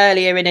to you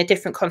earlier in a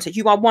different context,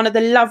 you are one of the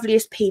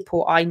loveliest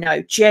people I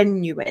know,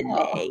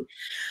 genuinely.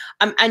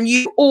 And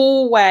you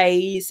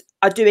always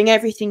are doing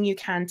everything you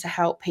can to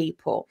help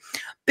people.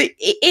 But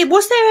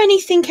was there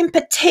anything in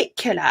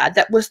particular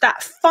that was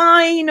that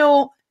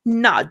final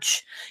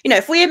nudge? You know,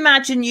 if we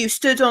imagine you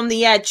stood on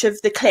the edge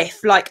of the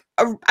cliff, like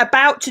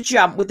about to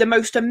jump with the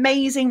most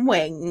amazing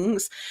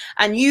wings,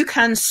 and you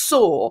can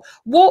soar,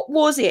 what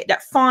was it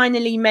that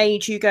finally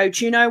made you go,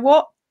 do you know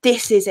what?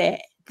 This is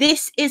it.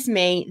 This is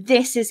me.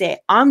 This is it.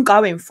 I'm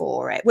going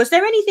for it. Was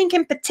there anything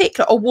in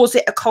particular, or was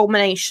it a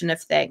culmination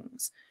of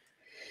things?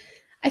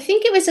 I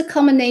think it was a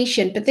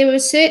combination, but there were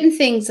certain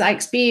things I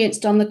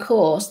experienced on the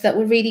course that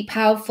were really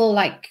powerful,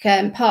 like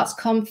parts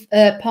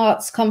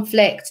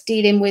conflict,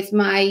 dealing with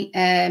my,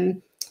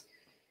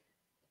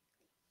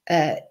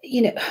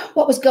 you know,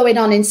 what was going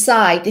on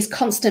inside, this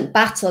constant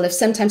battle of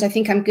sometimes I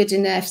think I'm good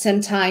enough,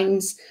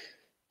 sometimes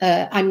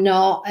I'm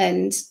not,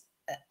 and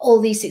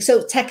all these things.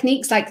 So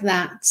techniques like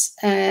that,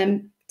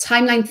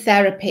 timeline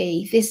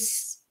therapy,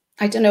 this,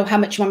 I don't know how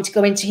much you want me to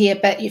go into here,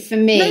 but for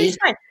me,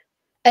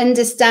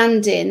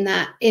 understanding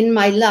that in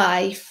my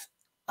life,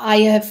 I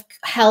have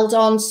held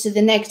on to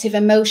the negative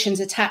emotions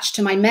attached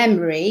to my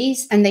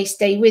memories, and they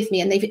stay with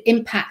me, and they've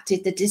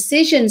impacted the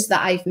decisions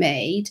that I've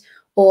made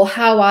or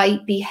how I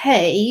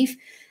behave.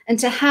 And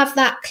to have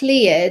that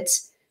cleared,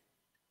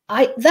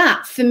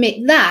 that for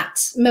me, that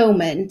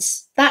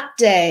moment, that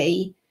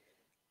day,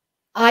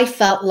 I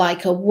felt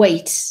like a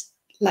weight,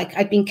 like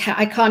I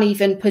can't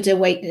even put a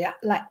weight,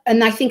 like,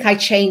 and I think I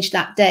changed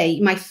that day.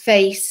 My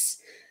face,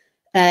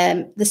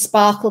 the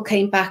sparkle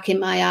came back in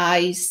my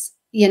eyes.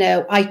 You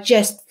know, I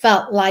just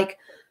felt like,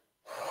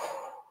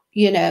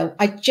 you know,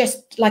 I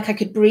just like I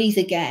could breathe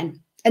again.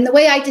 And the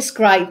way I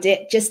described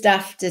it just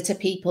after to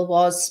people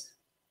was,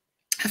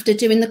 after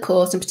doing the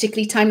course, and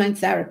particularly timeline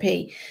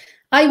therapy,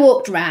 I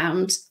walked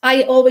around.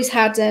 I always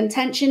had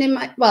tension in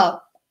my,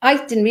 well,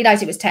 I didn't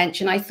realize it was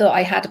tension. I thought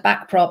I had a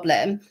back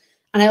problem.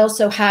 And I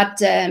also had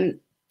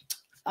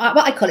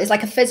what I call it is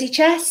like a fuzzy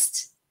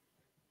chest.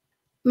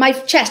 My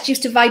chest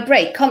used to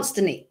vibrate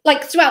constantly,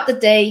 like throughout the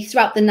day,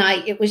 throughout the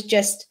night. It was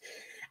just,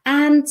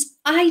 and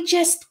I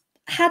just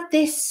had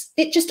this,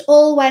 it just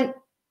all went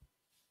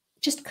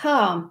just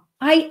calm.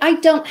 I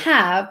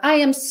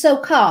am so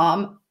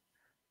calm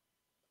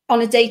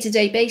on a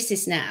day-to-day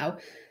basis now.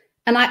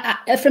 And I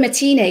from a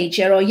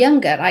teenager or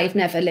younger, I've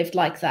never lived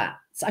like that.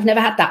 So I've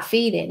never had that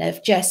feeling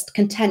of just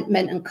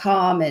contentment and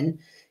calm. And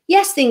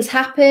yes, things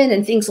happen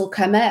and things will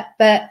come up,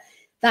 but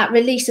that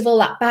release of all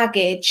that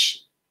baggage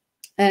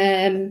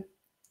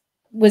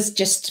was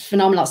just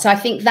phenomenal. So I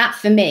think that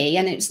for me,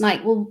 and it's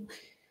like, well,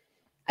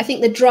 I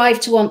think the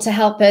drive to want to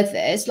help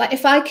others, like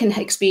if I can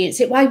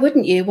experience it, why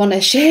wouldn't you want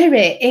to share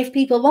it if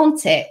people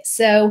want it?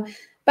 So,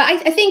 but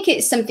I think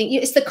it's something,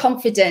 it's the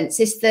confidence,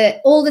 it's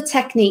all the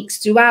techniques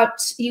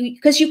throughout you,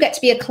 because you get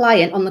to be a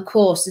client on the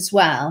course as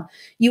well.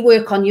 You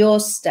work on your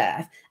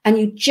stuff and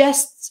you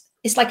just,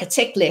 it's like a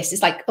tick list.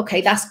 It's like,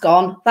 okay, that's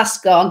gone, that's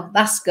gone,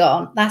 that's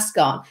gone, that's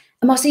gone.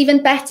 And what's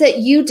even better,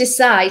 you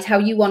decide how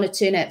you want to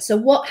turn it.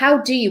 So how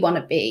do you want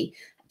to be?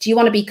 Do you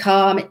want to be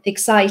calm,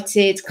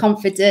 excited,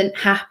 confident,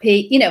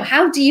 happy? You know,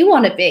 how do you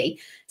want to be?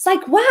 It's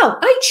like, wow,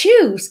 I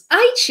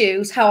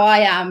choose how I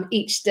am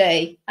each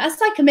day.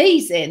 That's like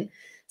amazing.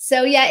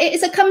 So yeah, it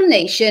is a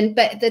combination,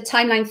 but the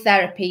timeline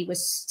therapy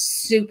was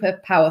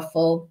super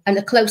powerful. And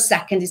the close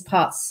second is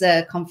parts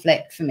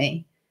conflict for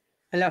me.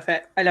 I love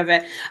it. I love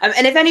it.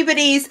 And if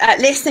anybody's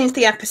listening to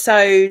the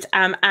episode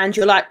and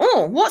you're like,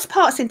 oh, what's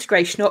parts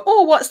integration, or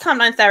oh, what's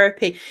timeline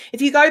therapy?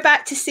 If you go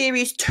back to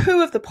series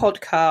 2 of the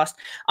podcast,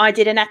 I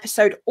did an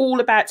episode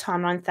all about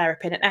timeline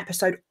therapy and an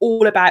episode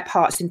all about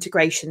parts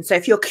integration. So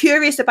if you're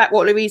curious about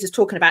what Louisa's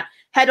talking about,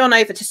 head on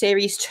over to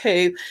series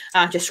 2,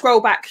 just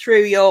scroll back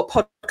through your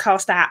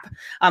podcast app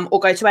or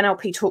go to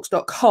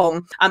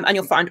nlptalks.com and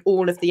you'll find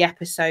all of the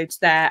episodes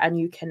there, and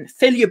you can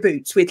fill your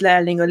boots with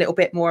learning a little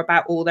bit more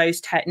about all those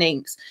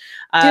techniques.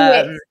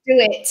 Do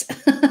it.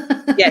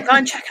 Yeah, go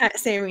and check out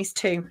series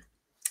 2.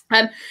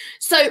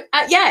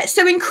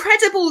 So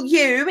Incredible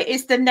You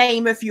is the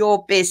name of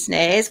your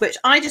business, which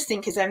I just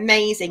think is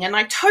amazing. And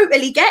I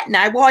totally get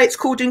now why it's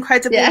called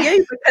Incredible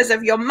You, because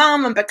of your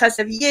mum and because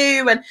of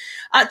you. And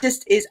it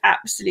just is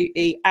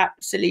absolutely,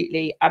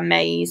 absolutely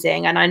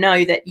amazing. And I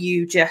know that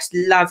you just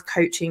love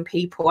coaching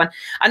people. And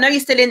I know you're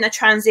still in the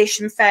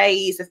transition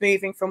phase of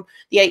moving from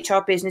the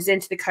HR business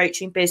into the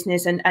coaching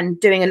business and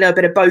doing a little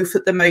bit of both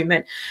at the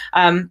moment.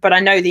 But I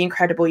know the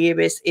Incredible You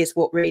is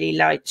what really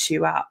lights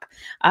you up.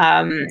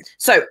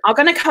 So I'm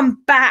going to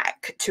come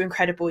back to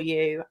Incredible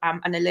You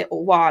in a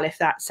little while, if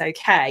that's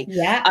okay.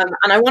 Yeah.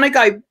 And I want to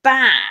go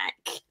back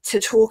to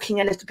talking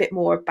a little bit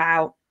more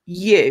about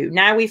you.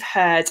 Now we've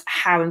heard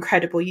how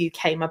incredible you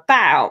came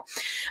about,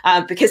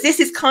 because this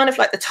is kind of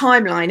like the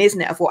timeline,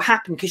 isn't it, of what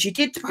happened? Because you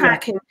did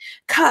track and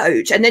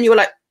coach, and then you were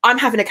like, I'm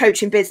having a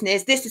coaching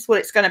business. This is what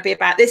it's going to be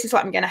about. This is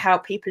what I'm going to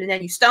help people. And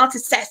then you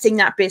started setting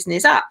that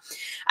business up.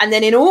 And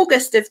then in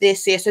August of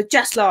this year, so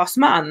just last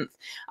month,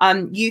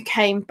 you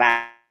came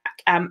back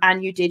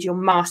and you did your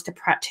master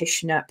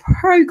practitioner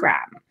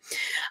program.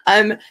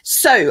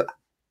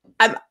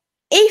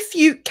 If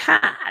you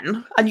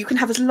can, and you can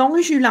have as long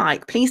as you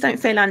like, please don't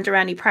feel under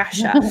any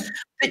pressure.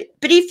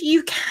 But if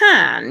you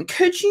can,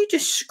 could you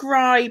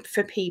describe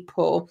for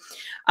people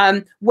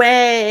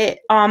where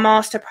our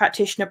master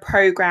practitioner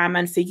program,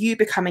 and for you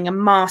becoming a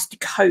master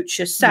coach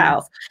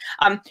yourself,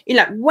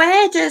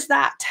 where does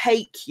that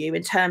take you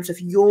in terms of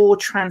your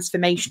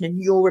transformation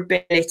and your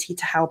ability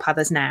to help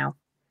others now?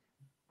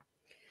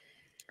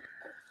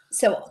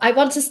 So I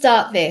want to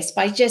start this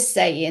by just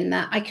saying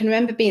that I can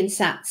remember being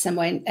sat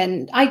somewhere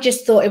and I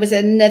just thought it was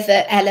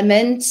another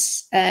element.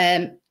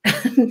 And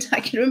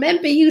I can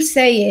remember you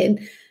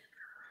saying,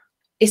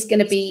 it's going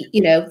to be,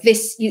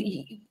 this,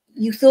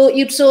 you thought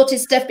you'd sorted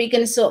stuff, but you're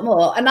going to sort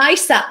more. And I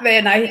sat there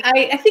and I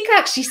think I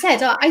actually said,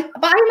 but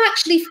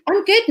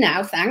I'm good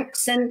now,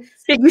 thanks. And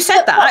you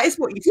said that is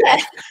what you said.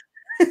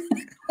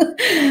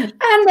 And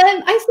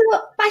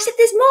I said,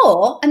 there's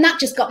more. And that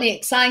just got me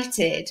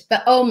excited.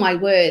 But oh my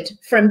word,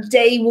 from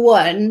day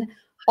one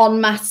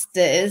on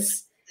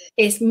Masters,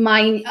 it's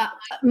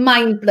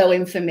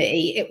mind-blowing for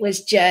me. It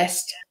was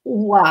just,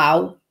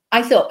 wow.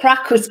 I thought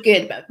Prac was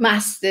good, but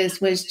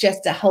Masters was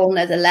just a whole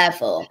nother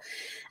level.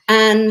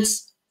 And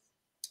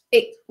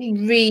it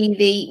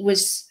really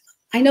was,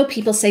 I know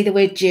people say the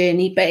word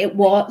journey, but it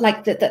was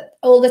like that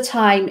all the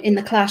time in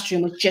the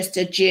classroom was just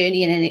a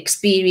journey and an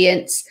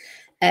experience.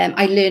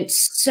 I learned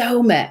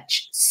so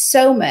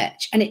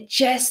much, and it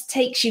just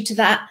takes you to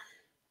that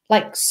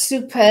like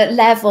super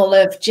level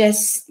of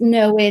just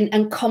knowing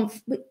and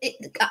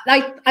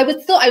I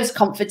would thought I was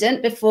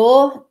confident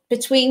before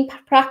between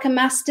Prac and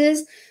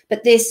Masters,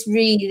 but this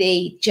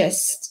really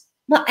just,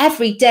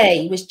 every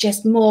day was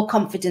just more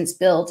confidence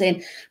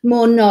building,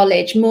 more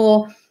knowledge,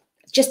 more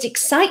just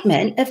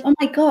excitement of, oh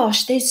my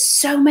gosh, there's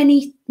so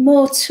many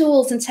more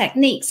tools and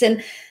techniques,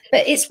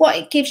 but it's what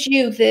it gives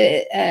you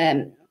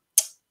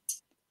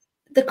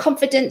the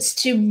confidence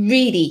to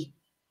really,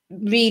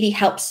 really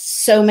help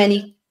so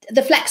many,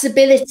 the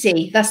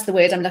flexibility, that's the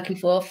word I'm looking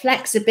for,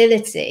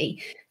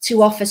 flexibility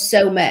to offer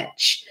so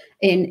much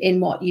in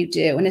what you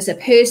do. And as a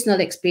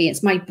personal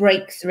experience, my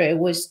breakthrough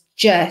was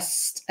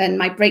just, and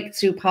my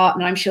breakthrough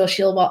partner, I'm sure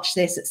she'll watch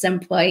this at some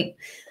point,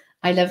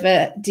 I love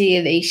her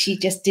dearly, she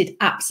just did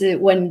absolute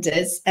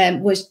wonders,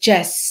 was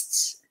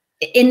just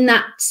in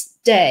that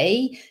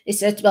day,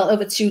 it's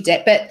over 2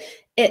 days, but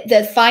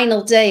the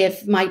final day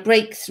of my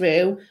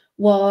breakthrough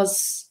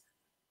was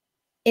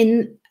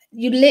I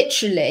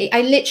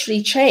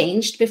literally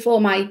changed before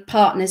my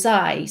partner's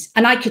eyes,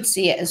 and I could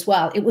see it as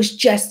well. It was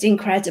just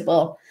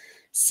incredible.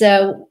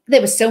 So there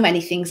were so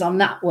many things on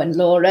that one,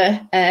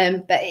 Laura,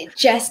 but it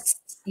just,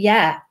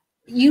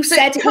 you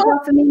said it would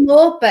offer me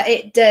more, but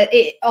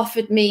it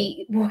offered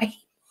me way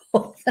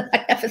more than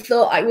I ever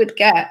thought I would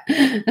get.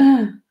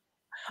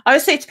 I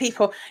would say to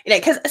people,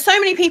 because so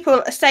many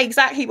people say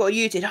exactly what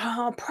you did.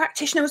 Oh,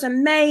 practitioner was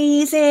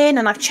amazing,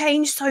 and I've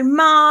changed so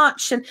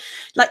much. And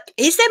like,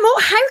 is there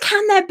more? How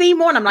can there be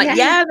more? And I'm like,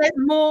 yeah, there's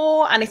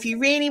more. And if you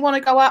really want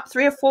to go up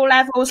 3 or 4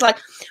 levels, like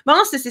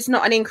Masters is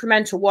not an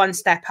incremental 1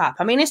 step up.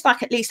 I mean, it's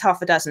like at least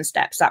half a dozen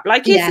steps up.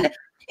 Like it's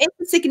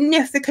a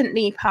significant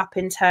leap up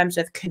in terms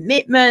of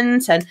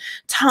commitment and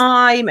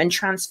time and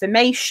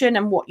transformation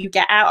and what you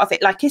get out of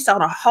it. Like it's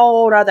on a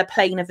whole other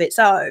plane of its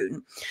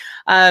own.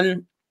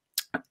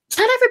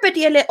 Tell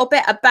everybody a little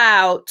bit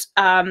about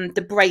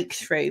the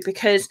breakthrough,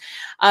 because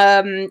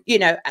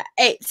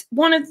it's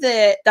one of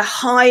the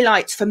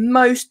highlights for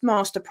most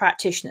master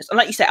practitioners. And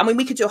like you said, I mean,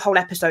 we could do a whole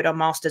episode on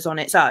Masters on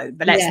its own,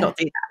 but let's not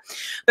do that.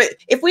 But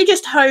if we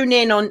just hone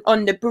in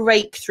on the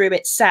breakthrough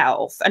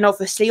itself, and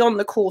obviously on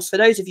the course, for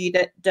those of you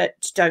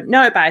that don't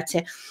know about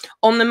it,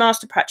 on the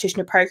master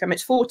practitioner program,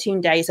 it's 14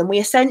 days, and we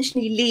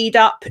essentially lead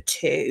up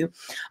to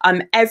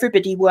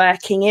everybody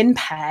working in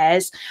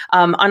pairs,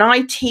 and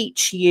I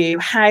teach you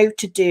how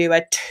to do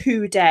a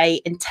 2-day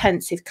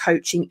intensive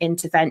coaching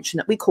intervention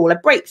that we call a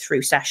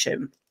breakthrough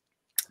session.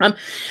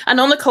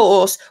 And on the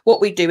course, what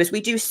we do is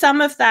we do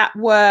some of that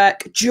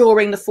work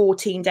during the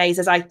 14 days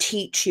as I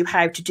teach you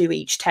how to do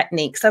each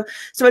technique. So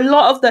a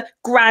lot of the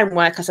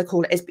groundwork, as I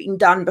call it, is being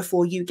done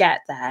before you get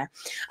there.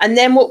 And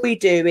then what we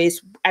do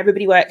is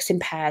everybody works in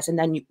pairs, and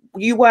then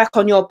you work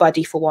on your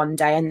buddy for 1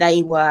 day and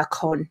they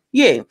work on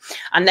you.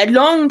 And they're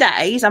long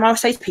days. And I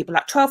always say to people,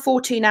 like 12,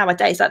 14-hour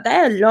days, like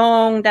they're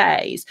long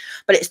days,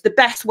 but it's the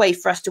best way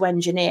for us to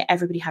engineer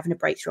everybody having a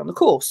breakthrough on the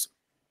course.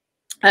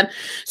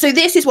 So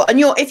this is what, and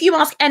if you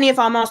ask any of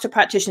our master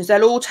practitioners,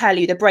 they'll all tell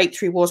you the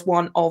breakthrough was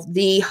one of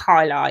the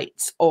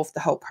highlights of the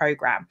whole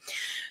program.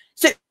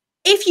 So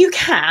if you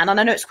can, and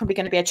I know it's probably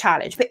going to be a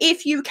challenge, but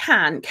if you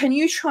can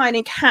you try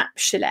and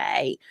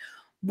encapsulate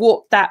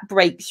what that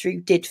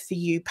breakthrough did for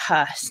you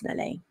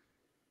personally?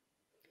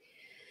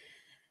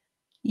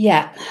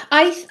 Yeah,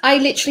 I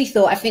literally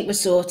thought everything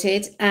was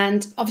sorted,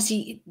 and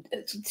obviously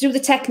through the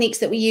techniques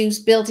that we use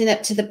building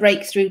up to the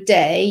breakthrough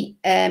day,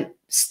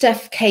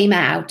 stuff came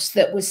out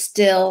that was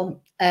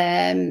still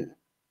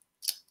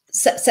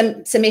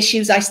some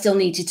issues I still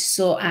needed to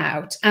sort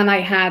out, and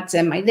I had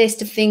my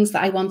list of things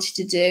that I wanted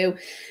to do.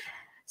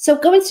 So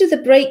going through the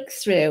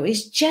breakthrough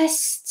is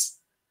just,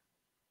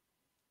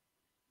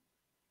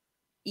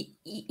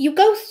 you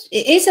go,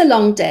 it is a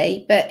long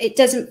day, but it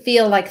doesn't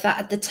feel like that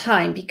at the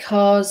time,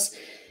 because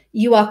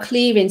you are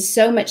clearing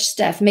so much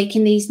stuff,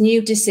 making these new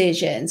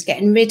decisions,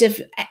 getting rid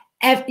of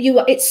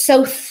you. It's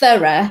so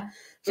thorough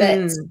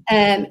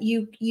that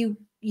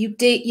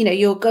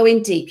you're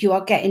going deep. You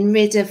are getting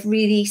rid of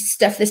really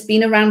stuff that's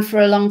been around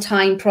for a long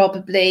time,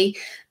 probably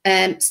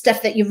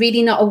stuff that you're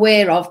really not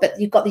aware of, but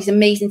you've got these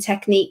amazing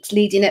techniques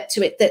leading up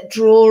to it that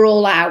draw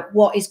all out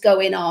what is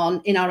going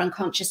on in our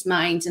unconscious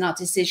minds and our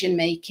decision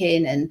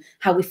making and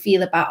how we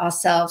feel about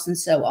ourselves and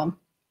so on.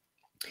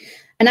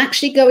 And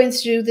actually going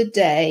through the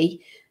day,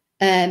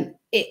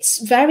 it's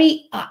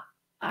very,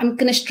 I'm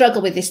going to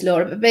struggle with this,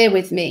 Laura, but bear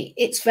with me.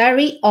 It's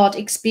very odd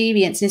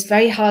experience, and it's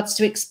very hard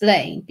to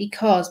explain,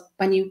 because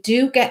when you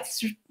get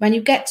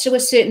to a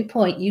certain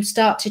point, you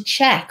start to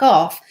check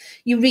off,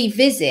 you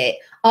revisit,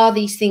 are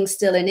these things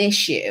still an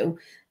issue?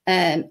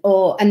 And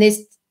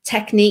there's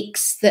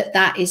techniques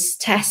that is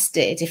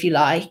tested, if you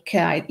like.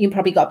 You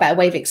probably got a better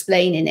way of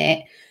explaining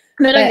it.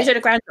 No, you did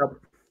a grand job.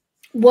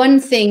 One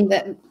of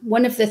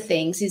the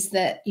things is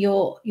that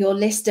your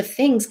list of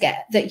things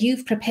that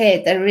you've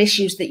prepared, that are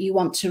issues that you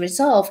want to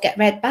resolve, get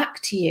read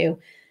back to you,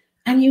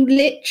 and you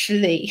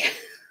literally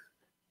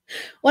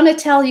want to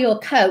tell your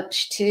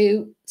coach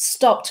to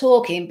stop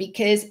talking,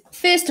 because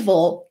first of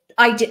all,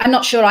 I'm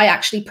not sure I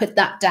actually put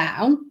that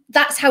down.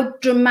 That's how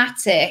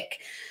dramatic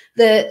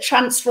the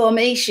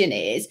transformation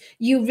is.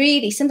 You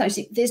really, sometimes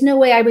there's no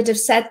way I would have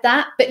said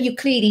that, but you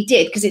clearly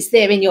did, because it's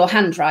there in your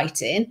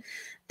handwriting.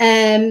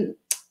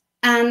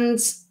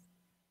 And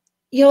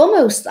you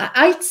almost,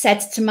 I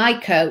said to my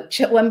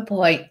coach at one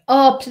point,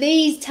 oh,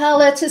 please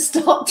tell her to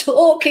stop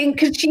talking,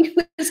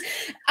 because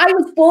I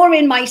was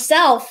boring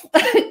myself,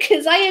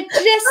 because I had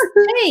just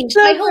changed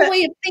my whole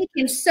way of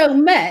thinking so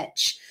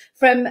much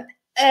from,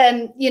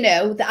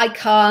 that I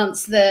can't,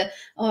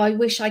 I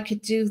wish I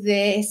could do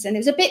this. And it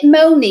was a bit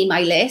moany,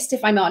 my list,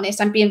 if I'm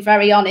honest. I'm being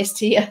very honest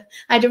here.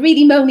 I had a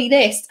really moany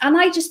list, and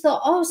I just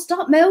thought, oh,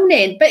 stop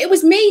moaning. But it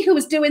was me who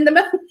was doing the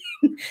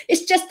moaning.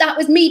 It's just that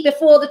was me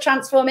before the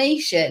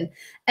transformation.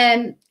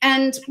 And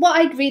what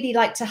I'd really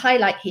like to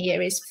highlight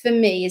here is, for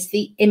me, is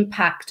the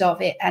impact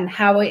of it, and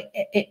how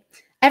it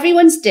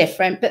everyone's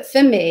different. But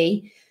for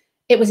me,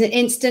 it was an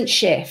instant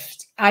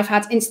shift. I've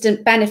had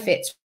instant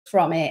benefits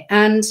from it.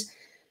 And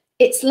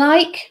it's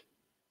like,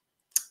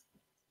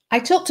 I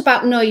talked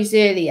about noise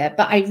earlier,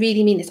 but I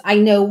really mean this. I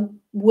know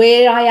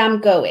where I am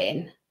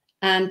going,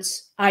 and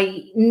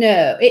I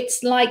know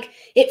it's like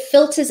it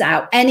filters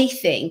out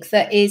anything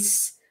that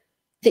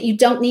you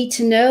don't need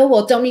to know,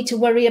 or don't need to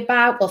worry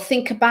about, or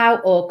think about,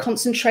 or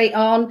concentrate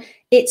on.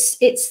 It's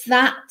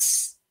like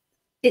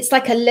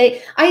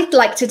I'd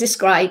like to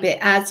describe it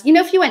as,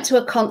 if you went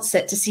to a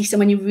concert to see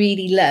someone you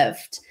really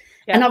loved,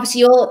 and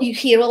obviously you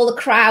hear all the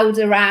crowd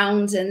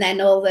around, and then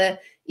all the,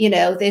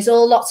 there's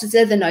all lots of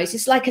other noise.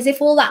 It's like as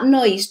if all that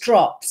noise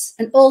drops,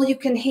 and all you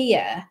can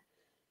hear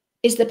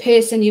is the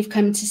person you've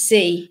come to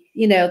see.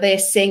 They're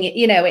singing.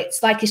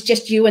 It's like it's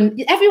just you,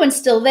 and everyone's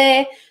still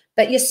there,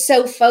 but you're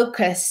so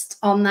focused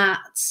on that,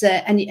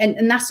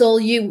 and that's all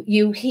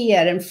you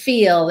hear and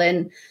feel,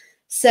 and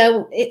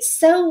so it's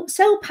so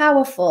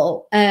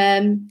powerful.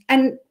 And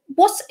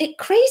what's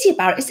crazy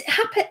about it is it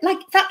happened like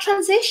that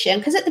transition,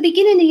 because at the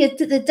beginning of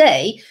the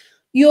day,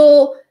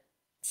 your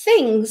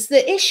things,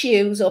 the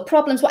issues or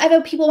problems,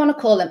 whatever people want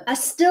to call them, are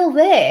still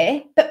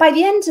there, but by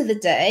the end of the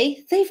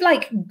day, they've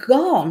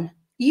gone.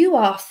 You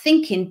are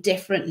thinking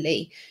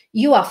differently,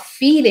 you are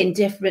feeling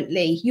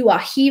differently, you are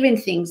hearing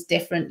things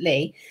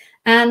differently.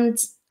 And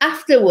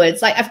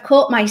afterwards, I've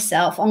caught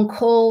myself on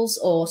calls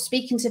or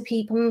speaking to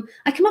people,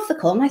 I come off the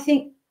call and I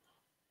think,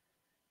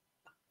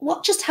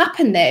 what just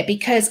happened there?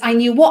 Because I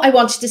knew what I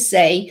wanted to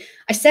say.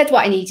 I said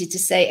what I needed to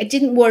say. I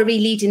didn't worry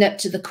leading up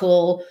to the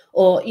call,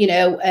 or,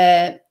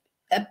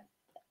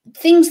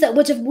 things that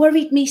would have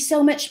worried me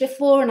so much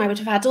before, and I would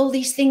have had all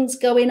these things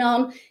going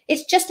on.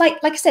 It's just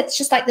like I said, it's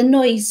just like the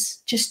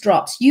noise just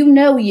drops. You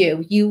know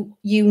you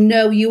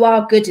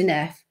are good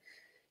enough.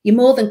 You're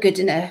more than good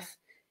enough.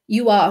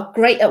 You are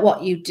great at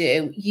what you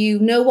do. You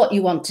know what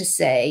you want to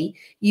say.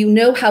 You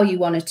know how you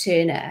want to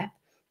turn up.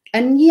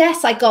 And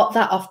yes, I got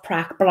that off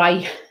prac, but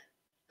I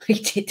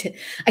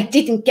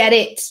didn't get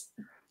it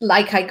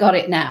like I got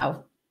it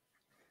now.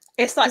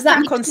 It's like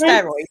back on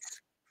steroids.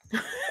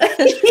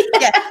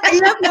 Yeah, I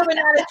love your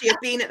analogy of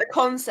being at the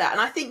concert, and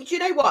I think, you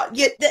know what?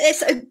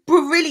 It's a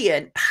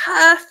brilliant,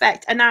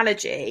 perfect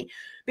analogy,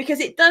 because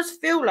it does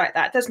feel like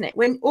that, doesn't it?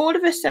 When all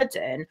of a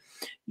sudden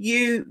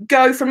you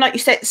go from, like you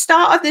said, the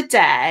start of the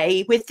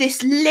day with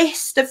this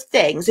list of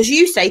things, as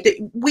you say, that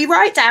we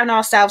write down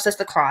ourselves as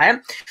the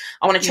client.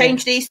 I want to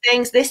change these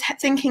things. This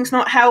thinking's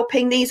not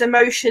helping. These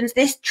emotions,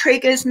 this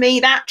triggers me.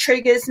 That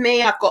triggers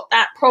me. I've got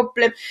that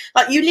problem.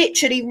 Like, you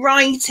literally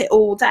write it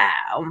all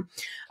down.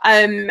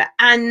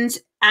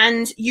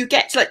 And you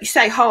get to, like you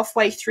say,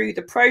 halfway through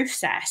the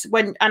process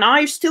and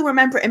I still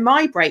remember it in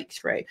my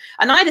breakthrough.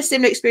 And I had a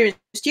similar experience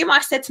to you. I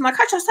said to my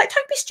coach, I was like,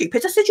 don't be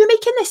stupid. I said, you're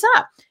making this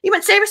up. He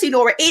went, seriously,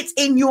 Laura, it's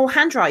in your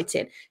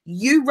handwriting.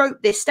 You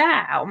wrote this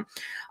down.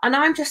 And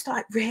I'm just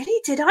like,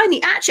 really? Did I?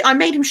 And I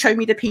made him show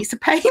me the piece of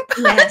paper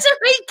to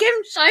make him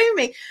show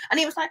me.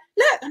 And he was like,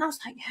 look. And I was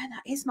like, yeah,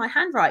 that is my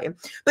handwriting.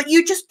 But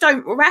you just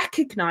don't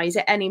recognize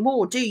it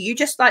anymore, do you?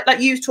 Just like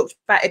you talked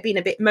about it being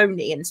a bit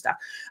moany and stuff,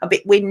 a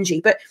bit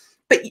whingy. But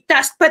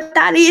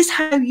that is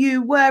how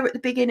you were at the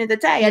beginning of the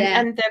day.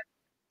 And the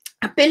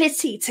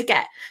ability to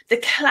get the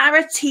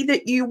clarity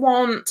that you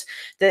want,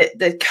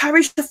 the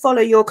courage to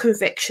follow your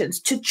convictions,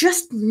 to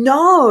just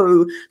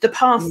know the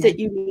path that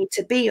you need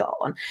to be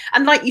on.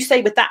 And like you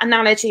say, with that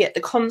analogy at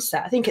the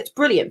concert, I think it's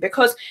brilliant,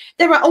 because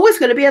there are always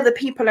going to be other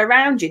people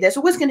around you. There's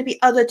always going to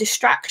be other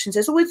distractions.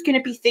 There's always going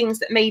to be things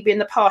that maybe in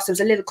the past there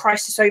was a little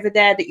crisis over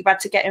there that you've had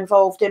to get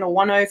involved in, or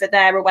one over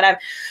there or whatever.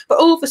 But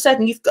all of a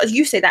sudden you've got, as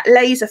you say, that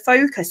laser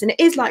focus. And it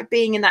is like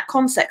being in that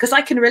concert, because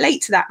I can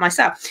relate to that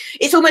myself.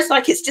 It's almost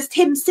like it's just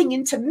him singing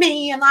to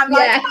me, and I'm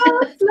like, oh,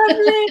 it's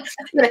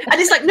lovely.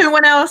 And it's like no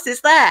one else is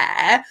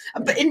there,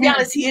 but in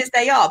reality is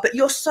they are. But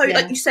you're so,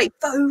 like you say,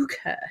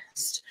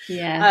 focused.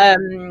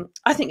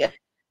 I think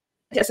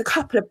there's a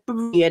couple of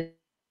brilliant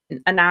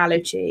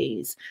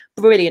analogies.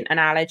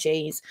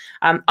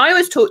 I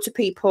always talk to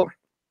people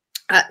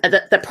at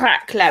the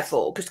prac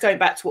level, because going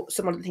back to what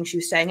some of the things you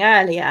were saying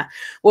earlier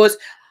was,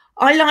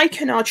 I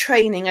liken our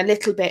training a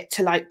little bit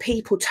to like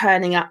people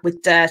turning up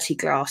with dirty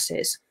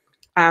glasses.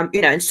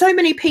 And so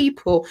many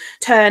people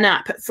turn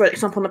up, for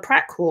example, on the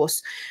prac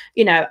course,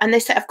 and they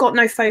say, I've got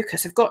no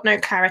focus, I've got no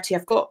clarity,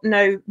 I've got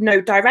no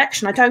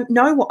direction, I don't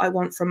know what I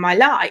want from my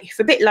life,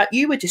 a bit like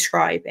you were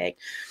describing.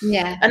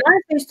 And I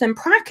think then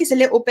prac is a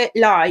little bit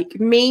like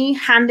me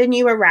handing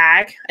you a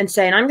rag and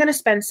saying, I'm going to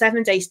spend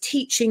 7 days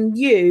teaching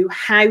you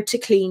how to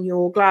clean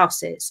your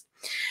glasses.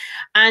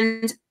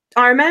 And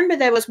I remember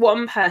there was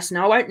one person,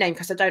 I won't name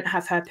because I don't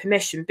have her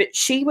permission, but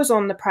she was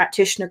on the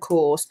practitioner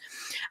course.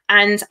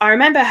 And I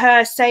remember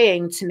her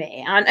saying to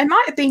me, and it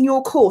might have been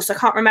your course, I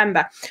can't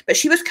remember, but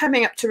she was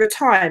coming up to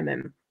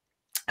retirement,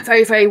 a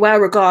very, very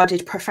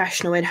well-regarded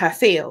professional in her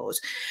field,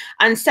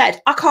 and said,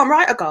 I can't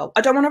write a goal.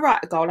 I don't want to write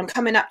a goal. I'm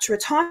coming up to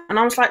retire. And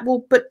I was like,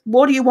 well, but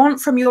what do you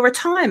want from your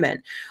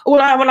retirement? Well,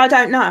 I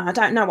don't know. I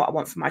don't know what I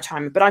want from my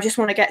retirement, but I just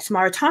want to get to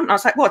my retirement. I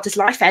was like, what, does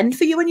life end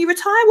for you when you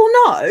retire? Well,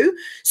 no.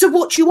 So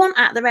what do you want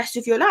at the rest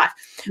of your life?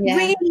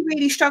 Really,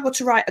 really struggled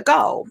to write a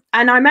goal.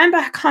 And I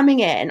remember her coming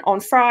in on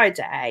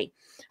Friday,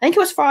 I think it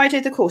was Friday,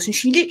 the course, and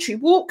she literally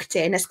walked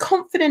in as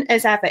confident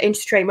as ever into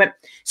the training, went,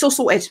 it's all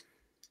sorted.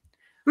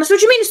 I said, what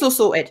do you mean it's all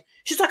sorted?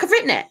 She's like, I've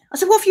written it. I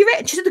said, what have you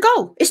written? She said, the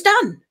goal. It's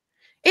done.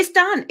 It's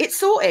done. It's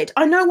sorted.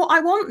 I know what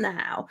I want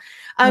now.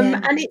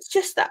 And it's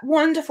just that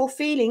wonderful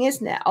feeling,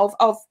 isn't it,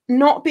 of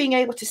not being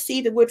able to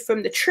see the wood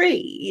from the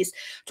trees,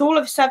 to all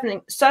of a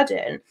sudden,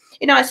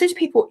 I say to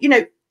people,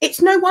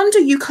 it's no wonder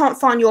you can't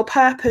find your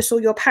purpose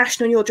or your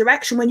passion or your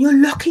direction when you're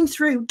looking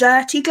through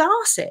dirty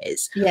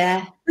glasses.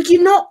 Like,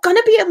 you're not going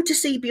to be able to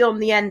see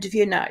beyond the end of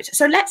your nose.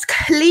 So let's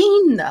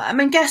clean them.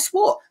 And guess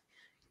what?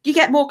 You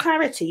get more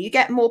clarity, you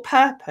get more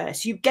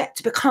purpose, you get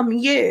to become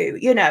you,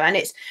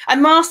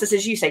 and Masters,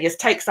 as you say, just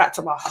takes that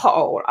to a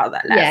whole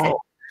other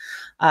level.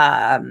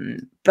 Oh,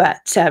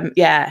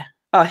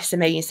 it's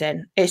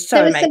amazing. It's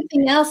so amazing. There was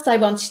something else I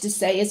wanted to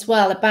say as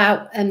well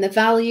about the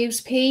values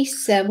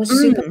piece was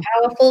super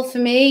powerful for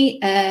me,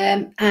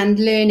 and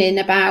learning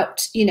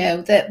about,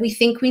 that we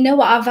think we know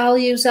what our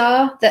values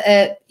are, that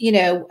are,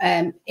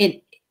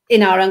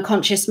 in our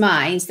unconscious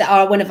minds, that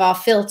are one of our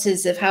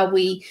filters of how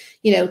we,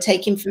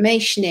 take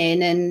information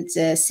in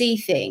and see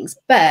things.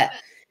 But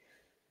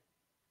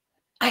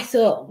I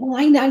thought, well,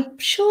 I'm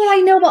sure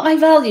I know what my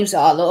values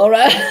are,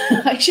 Laura.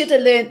 I should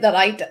have learned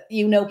that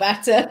you know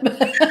better.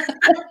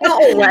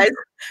 Not always.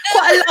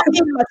 Quite a lot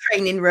in my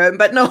training room,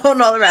 but not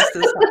the rest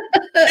of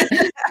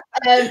the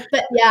time.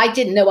 But yeah, I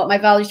didn't know what my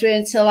values were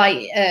until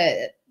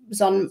I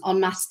was on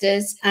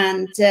Masters,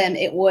 and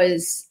it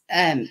was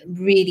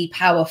really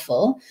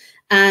powerful.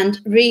 And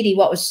really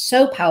what was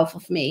so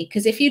powerful for me,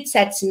 because if you'd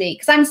said to me,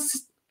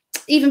 because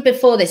even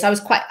before this, I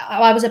was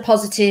a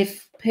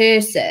positive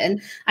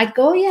person, I'd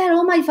go, yeah,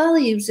 all my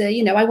values are,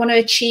 I want to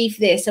achieve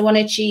this, I want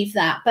to achieve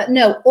that. But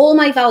no, all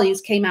my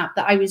values came out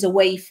that I was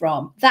away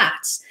from.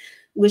 That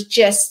was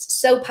just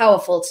so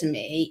powerful to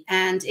me.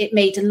 And it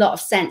made a lot of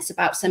sense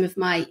about some of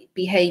my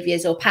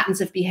behaviors or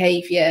patterns of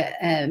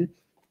behavior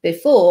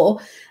before.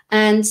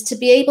 And to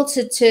be able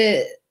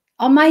to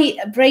on my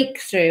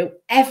breakthrough,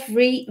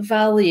 every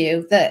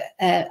value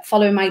that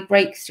following my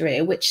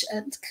breakthrough, which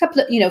a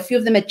couple of, a few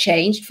of them had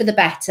changed for the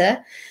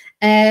better.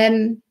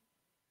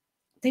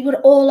 they were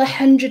all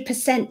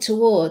 100%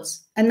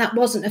 towards, and that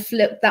wasn't a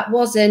flip.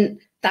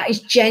 That is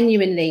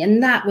genuinely,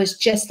 and that was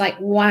just like,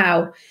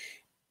 wow,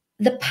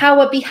 the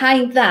power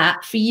behind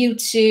that for you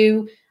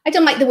to, I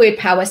don't like the word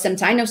power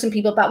sometimes. I know some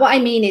people, but what I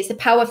mean is the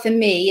power for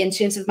me in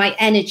terms of my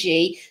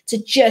energy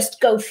to just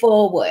go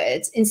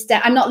forward.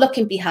 Instead, I'm not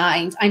looking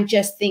behind. I'm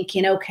just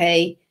thinking,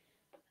 okay,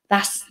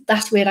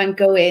 that's where I'm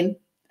going.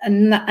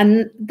 And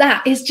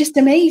that is just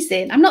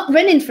amazing. I'm not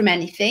running from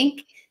anything.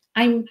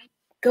 I'm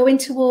going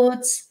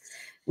towards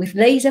with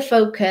laser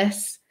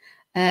focus.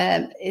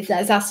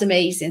 That's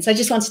amazing. So I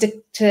just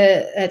wanted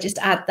to just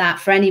add that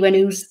for anyone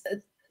who's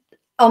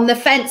on the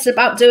fence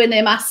about doing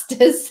their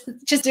masters,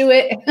 just do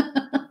it.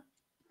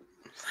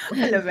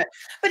 I love it.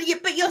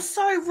 But you're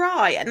so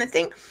right. And I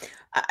think,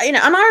 and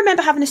I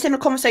remember having a similar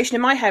conversation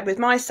in my head with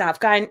myself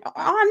going,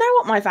 I know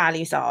what my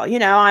values are.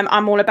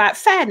 I'm all about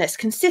fairness,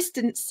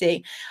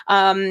 consistency,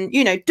 doing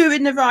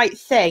the right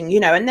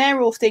thing, and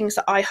they're all things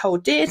that I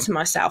hold dear to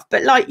myself.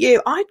 But like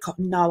you, I'd got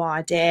no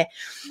idea.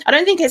 I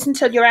don't think it's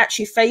until you're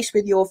actually faced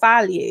with your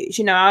values.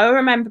 I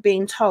remember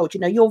being told,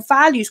 your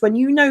values, when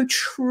you know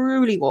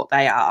truly what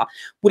they are,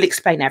 will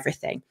explain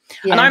everything.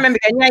 Yeah. And I remember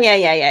going,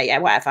 yeah,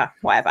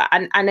 whatever.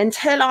 And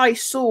until I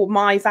saw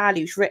my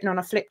values written on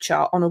a flip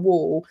chart on a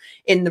wall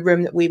in the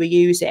room that we were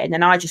using,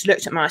 and I just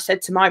looked at them and I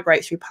said to my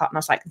breakthrough partner, I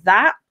was like,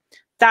 that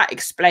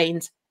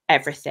explains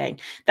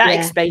everything. That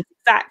explains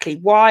exactly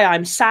why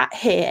I'm sat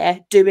here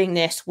doing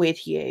this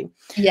with you.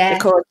 Yeah.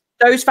 Because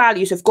those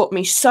values have got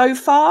me so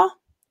far,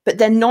 but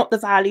they're not the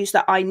values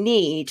that I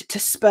need to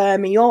spur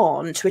me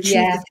on to achieve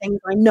the things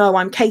I know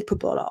I'm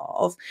capable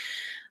of.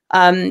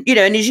 And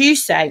as you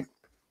say,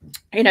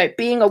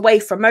 being away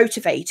from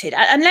motivated.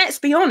 And let's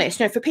be honest,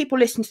 for people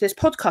listening to this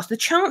podcast, the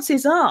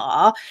chances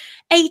are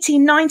 80,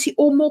 90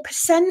 or more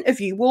 % of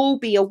you will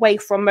be away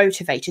from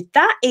motivated.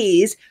 That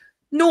is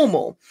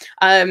normal,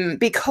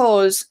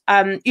 because,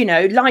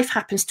 life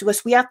happens to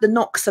us. We have the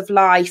knocks of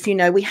life,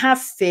 we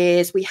have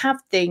fears, we have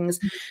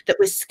things that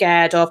we're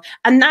scared of,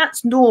 and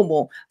that's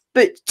normal.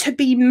 But to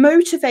be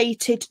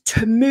motivated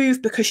to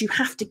move because you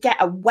have to get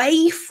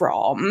away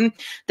from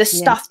the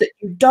stuff that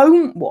you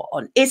don't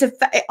want is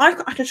quite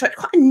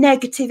a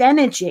negative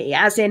energy,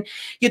 as in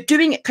you're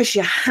doing it because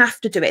you have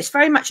to do it. It's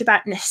very much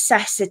about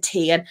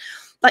necessity, and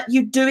like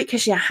you do it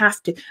because you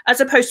have to, as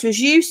opposed to, as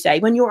you say,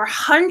 when you're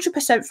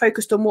 100%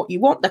 focused on what you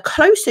want, the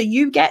closer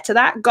you get to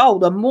that goal,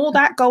 the more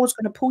that goal is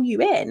going to pull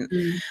you in.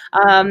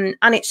 And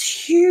it's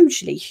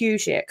hugely,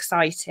 hugely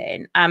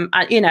exciting.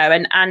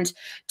 And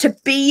to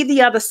be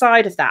the other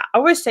side of that, I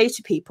always say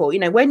to people,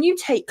 when you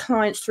take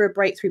clients through a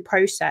breakthrough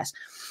process,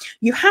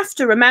 you have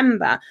to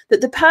remember that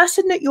the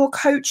person that you're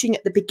coaching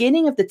at the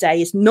beginning of the day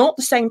is not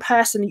the same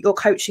person that you're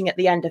coaching at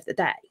the end of the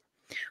day.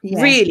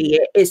 Really,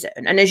 it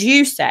isn't. And as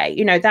you say,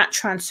 that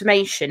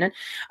transformation. And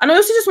I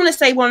also just want to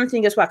say one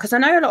thing as well, because I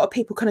know a lot of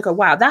people kind of go,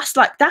 wow, that's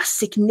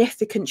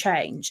significant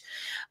change.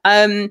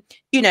 This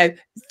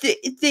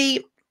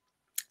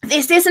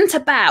isn't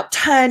about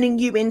turning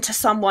you into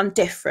someone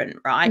different,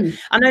 right?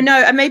 And I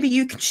know, and maybe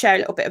you can share a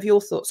little bit of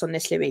your thoughts on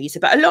this, Louisa,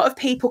 but a lot of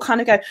people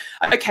kind of go,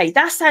 okay,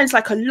 that sounds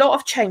like a lot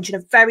of change in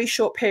a very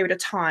short period of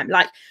time.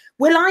 Like,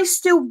 will I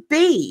still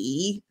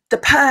be the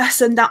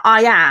person that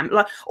I am?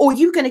 Like, or are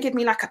you going to give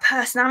me like a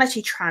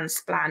personality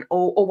transplant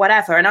or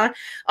whatever? And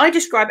I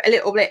describe it a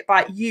little bit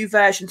by you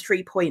version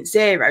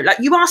 3.0. Like,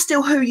 you are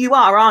still who you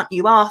are, aren't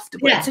you,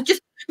 afterwards? So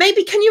just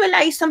maybe, can you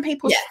allay some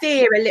people's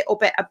fear a little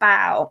bit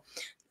about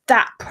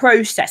that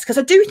process? Because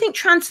I do think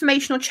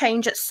transformational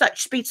change at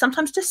such speed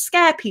sometimes does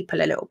scare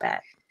people a little bit.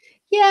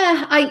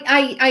 Yeah,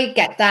 I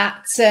get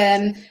that.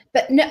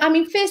 But no, I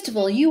mean, first of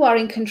all, you are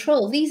in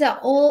control. These are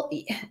all,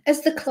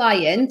 as the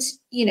client,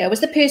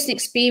 as the person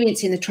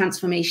experiencing the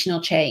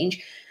transformational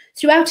change,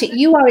 throughout it,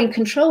 you are in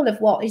control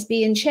of what is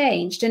being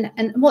changed and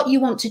what you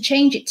want to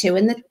change it to.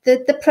 And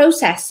the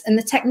process and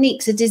the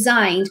techniques are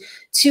designed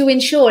to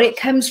ensure it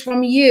comes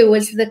from you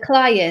as the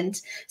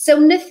client. So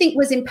nothing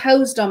was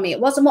imposed on me. It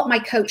wasn't what my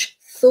coach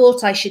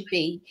thought I should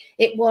be.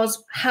 It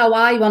was how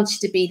I wanted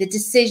to be, the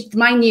decision,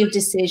 my new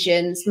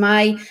decisions,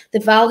 the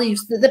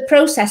values, the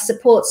process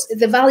supports,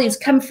 the values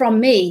come from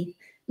me,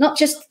 not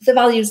just the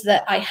values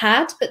that I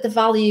had, but the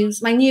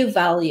values, my new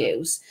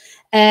values.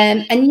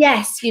 And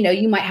yes,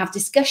 you might have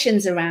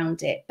discussions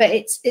around it, but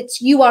it's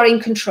you are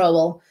in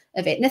control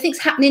of it. Nothing's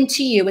happening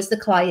to you as the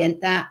client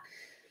that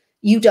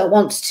you don't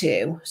want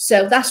to.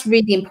 So that's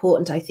really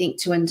important, I think,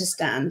 to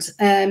understand.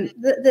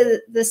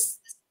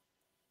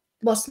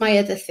 What's my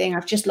other thing?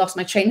 I've just lost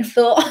my train of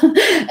thought.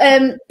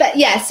 But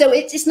yeah, so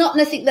it's not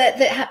nothing that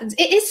happens.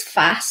 It is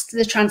fast,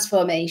 the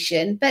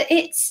transformation, but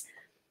it's,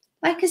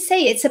 like I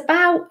say, it's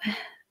about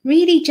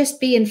really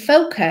just being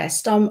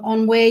focused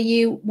on where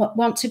you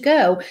want to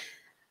go.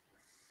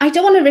 I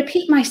don't want to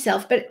repeat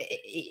myself, but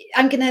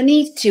I'm going to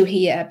need to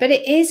here. But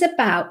it is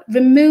about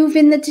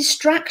removing the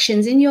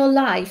distractions in your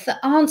life that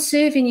aren't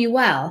serving you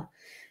well.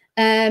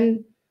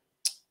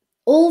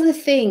 all the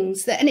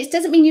things that, and it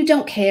doesn't mean you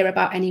don't care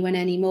about anyone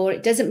anymore.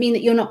 It doesn't mean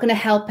that you're not going to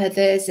help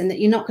others and that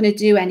you're not going to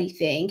do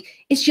anything.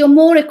 It's you're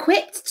more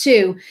equipped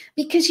to,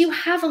 because you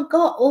haven't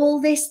got all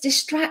this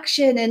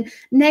distraction and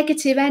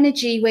negative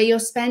energy where you're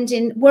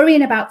spending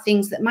worrying about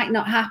things that might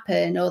not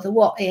happen, or the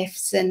what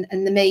ifs and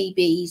the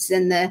maybes,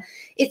 and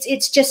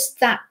it's just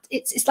that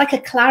it's like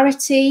a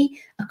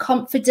clarity, a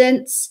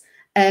confidence,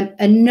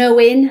 a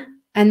knowing.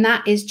 And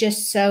that is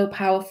just so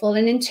powerful.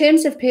 And in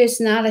terms of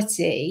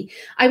personality,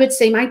 I would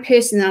say my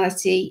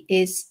personality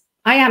is,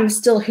 I am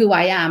still who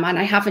I am, and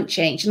I haven't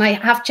changed. And I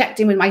have checked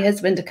in with my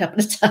husband a couple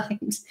of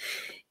times.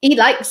 He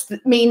likes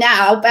me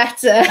now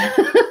better.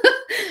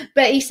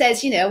 But he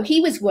says, you know,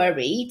 he was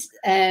worried.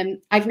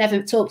 I've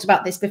never talked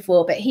about this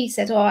before, but he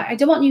said, oh, I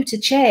don't want you to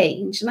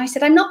change. And I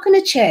said, I'm not going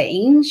to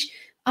change.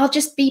 I'll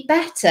just be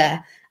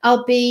better.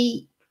 I'll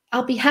be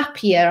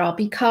happier. I'll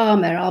be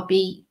calmer. I'll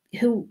be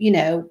who, you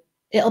know,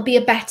 it'll be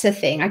a better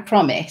thing, I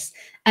promise.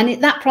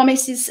 And that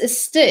promise is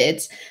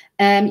stood.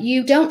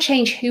 You don't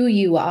change who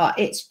you are.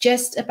 It's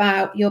just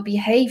about your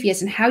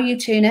behaviors and how you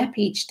turn up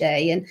each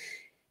day. And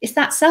it's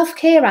that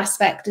self-care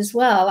aspect as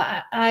well.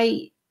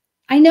 I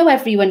know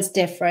everyone's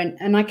different,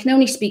 and I can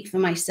only speak for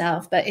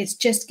myself, but it's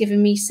just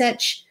given me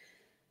such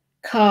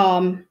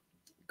calm,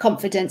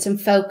 confidence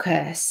and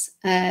focus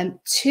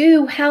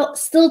to help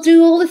still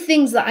do all the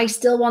things that I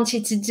still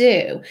wanted to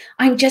do.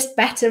 I'm just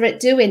better at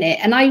doing it.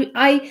 And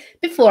I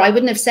before I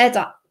wouldn't have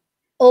said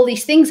all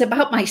these things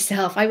about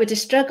myself. I would have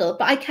struggled,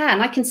 but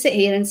I can sit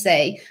here and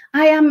say,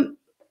 I am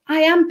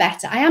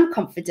better. I am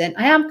confident.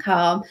 I am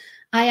calm.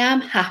 I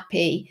am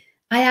happy.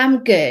 I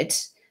am good.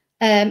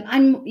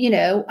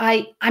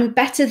 I'm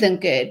better than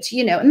good,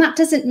 you know, and that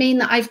doesn't mean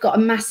that I've got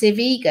a massive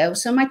ego.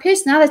 So my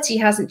personality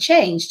hasn't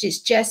changed. It's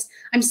just,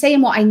 I'm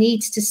saying what I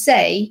need to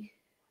say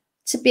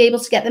to be able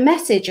to get the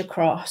message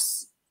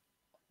across.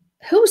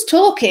 Who's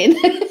talking?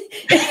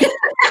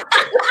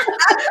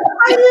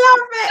 I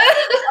love it.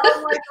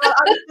 Oh my God.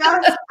 I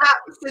just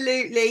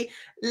absolutely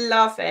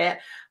love it.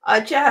 I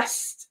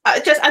just,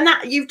 and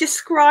that you've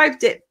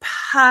described it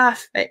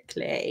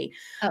perfectly.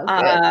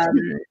 Yeah,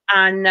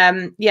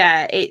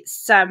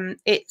 it's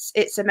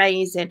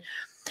amazing.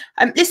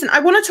 Listen, I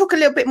want to talk a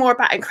little bit more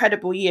about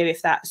Incredible You,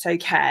 if that's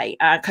okay,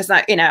 because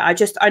I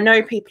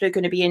know people are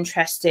going to be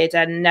interested,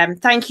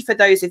 and thank you for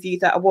those of you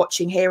that are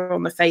watching here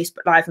on the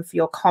Facebook Live and for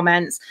your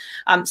comments.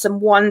 Some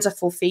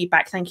wonderful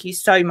feedback. Thank you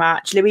so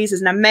much.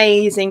 Louisa's an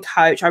amazing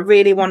coach. I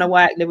really want to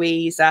work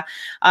Louisa.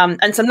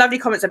 And some lovely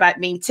comments about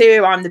me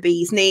too. I'm the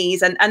bee's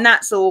knees, and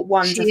that's all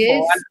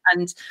wonderful.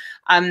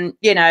 And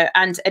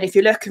if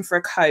you're looking for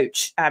a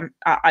coach,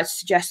 I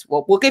suggest,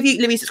 well, we'll give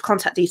you Louisa's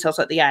contact details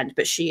at the end,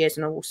 but she is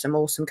an awesome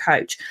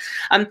coach.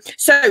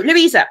 So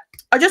Louisa,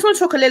 I just want to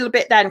talk a little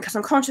bit then, because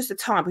I'm conscious of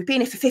time. We've been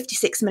here for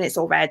 56 minutes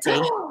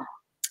already.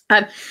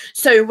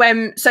 So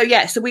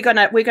we're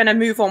gonna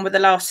move on with the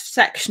last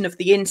section of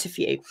the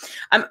interview.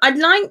 I'd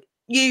like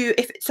you,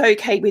 if it's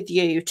okay with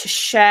you, to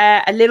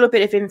share a little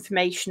bit of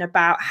information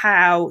about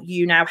how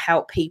you now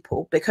help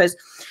people, because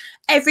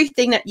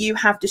everything that you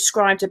have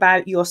described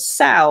about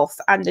yourself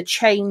and the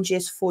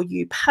changes for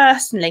you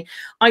personally,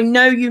 I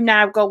know you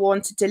now go on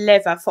to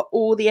deliver for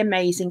all the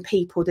amazing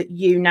people that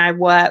you now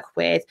work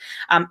with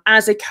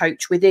as a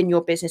coach within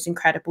your business,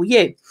 Incredible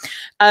You.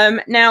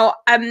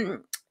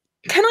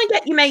 Can I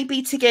get you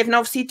maybe to give, and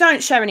obviously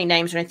don't share any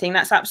names or anything,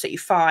 that's absolutely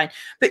fine,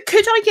 but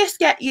could I just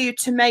get you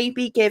to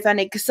maybe give an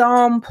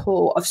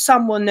example of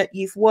someone that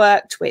you've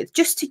worked with,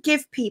 just to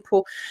give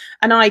people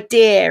an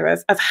idea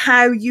of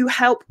how you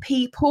help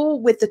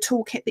people with the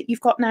toolkit that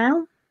you've got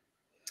now?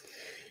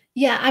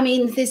 Yeah, I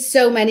mean, there's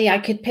so many I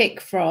could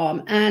pick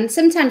from. And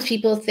sometimes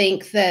people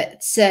think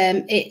that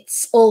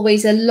it's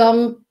always a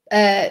long,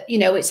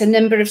 it's a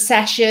number of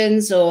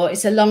sessions or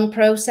it's a long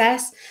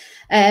process.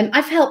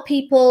 I've helped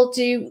people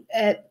do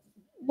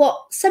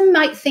what some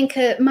might think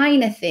are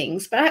minor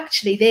things, but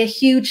actually they're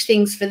huge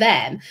things for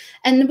them.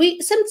 And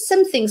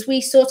some things we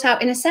sort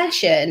out in a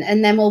session,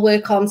 and then we'll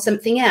work on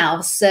something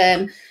else.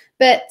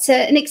 But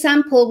an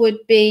example would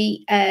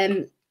be,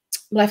 well,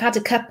 I've had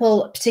a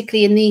couple,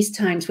 particularly in these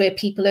times, where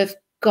people have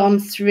gone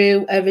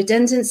through a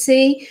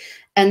redundancy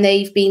and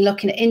they've been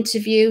looking at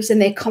interviews and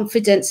their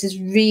confidence is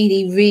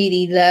really,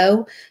 really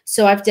low.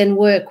 So I've done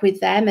work with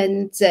them,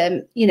 and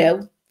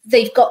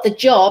they've got the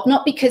job,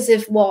 not because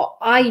of what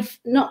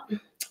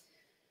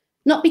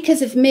not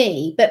because of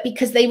me, but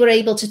because they were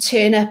able to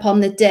turn up on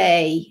the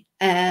day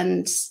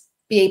and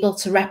be able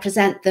to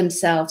represent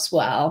themselves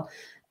well.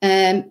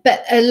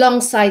 But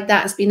alongside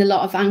that has been a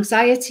lot of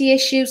anxiety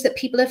issues that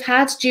people have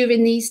had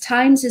during these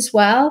times as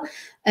well.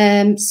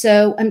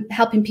 So I'm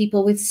helping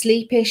people with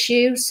sleep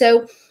issues.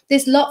 So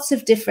there's lots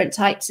of different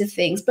types of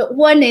things, but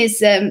one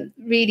is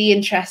really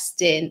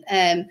interesting.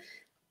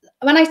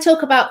 When I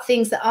talk about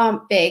things that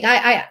aren't big,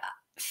 I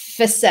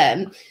for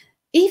some,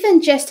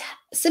 even just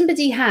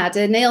somebody had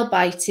a nail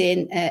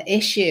biting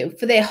issue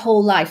for their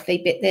whole life. They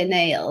bit their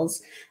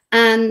nails,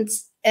 and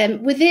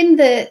within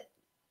the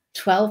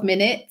 12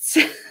 minutes,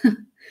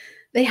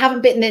 they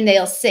haven't bitten their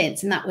nails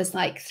since, and that was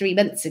like 3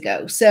 months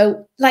ago.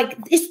 So like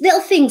it's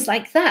little things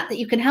like that that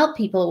you can help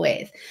people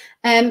with.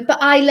 But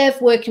I love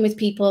working with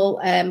people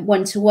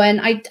one-to-one.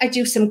 I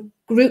do some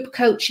group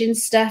coaching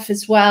stuff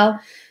as well.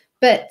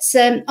 But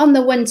on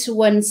the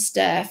one-to-one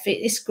stuff,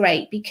 it's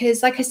great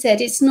because, like I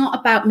said, it's not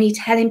about me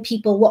telling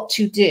people what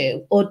to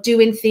do or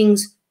doing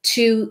things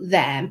to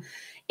them.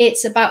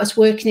 It's about us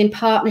working in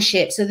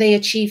partnership so they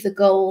achieve the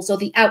goals or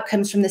the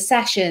outcomes from the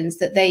sessions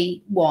that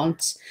they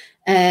want.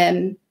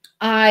 When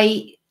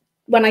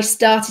I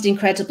started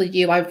Incredible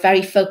You, I was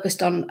very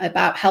focused on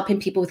about helping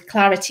people with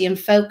clarity and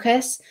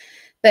focus.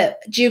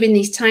 But during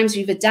these times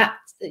we've adapted,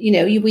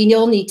 we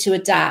all need to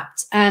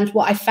adapt. And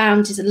what I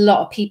found is a lot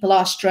of people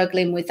are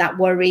struggling with that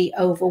worry,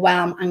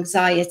 overwhelm,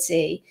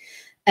 anxiety,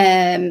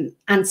 and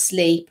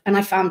sleep. And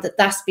I found that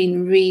that's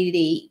been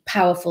really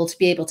powerful to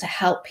be able to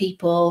help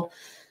people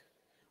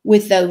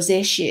with those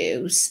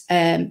issues,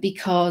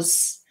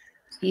 because,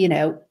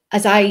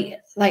 as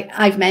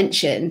I've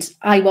mentioned,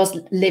 I was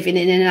living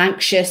in an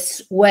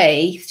anxious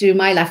way through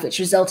my life, which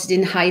resulted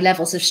in high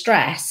levels of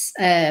stress.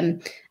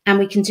 And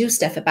we can do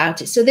stuff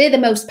about it. So they're the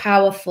most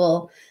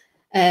powerful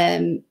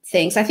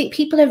things. I think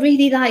people are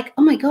really like,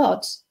 oh my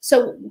God.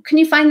 So can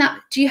you find that?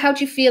 How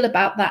do you feel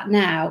about that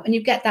now? And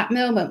you get that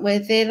moment where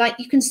they're like,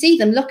 you can see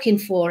them looking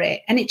for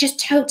it and it just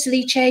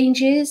totally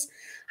changes.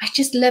 I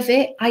just love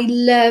it. I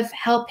love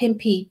helping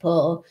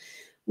people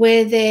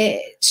where they're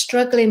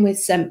struggling with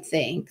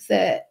something,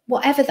 that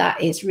whatever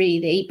that is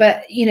really,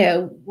 but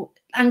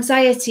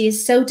anxiety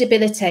is so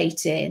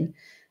debilitating.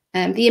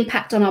 The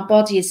impact on our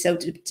body is so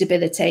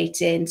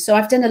debilitating. So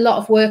I've done a lot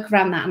of work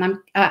around that, and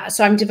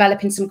I'm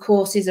developing some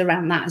courses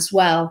around that as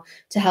well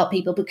to help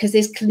people, because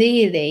there's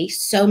clearly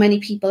so many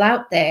people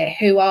out there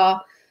who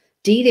are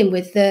dealing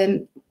with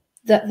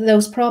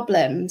those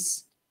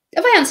problems.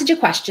 Have I answered your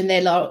question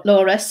there,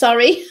 Laura?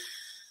 Sorry.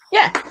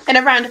 Yeah, in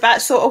a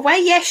roundabout sort of way.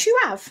 Yes, you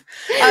have.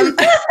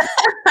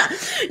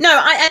 No,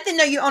 I think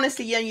no. You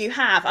honestly, you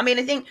have. I mean,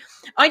 I think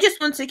I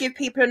just want to give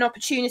people an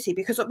opportunity,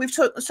 because we've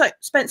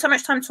spent so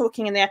much time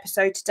talking in the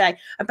episode today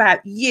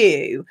about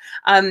you,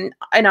 and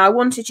I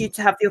wanted you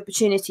to have the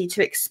opportunity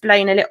to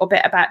explain a little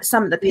bit about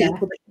some of the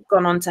people that you've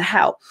gone on to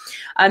help.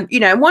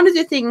 One of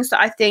the things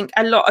that I think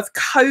a lot of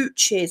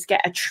coaches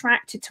get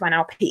attracted to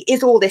NLP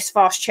is all this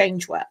fast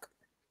change work.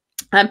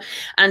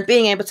 And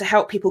being able to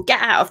help people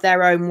get out of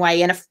their own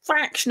way in a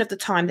fraction of the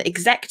time that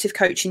executive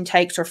coaching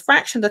takes, or a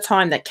fraction of the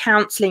time that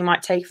counselling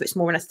might take if it's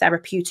more in a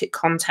therapeutic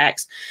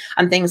context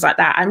and things like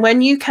that. And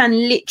when you can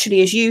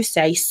literally, as you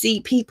say, see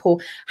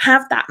people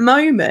have that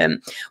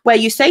moment where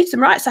you say to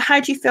them, right, so how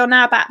do you feel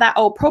now about that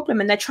old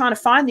problem? And they're trying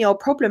to find the old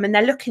problem and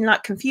they're looking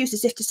like confused,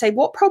 as if to say,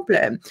 what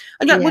problem?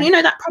 And you're like,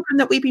 well, that problem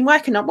that we've been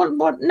working on,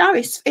 well, no,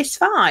 it's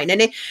fine.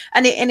 And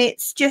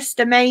it's just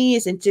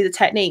amazing to do the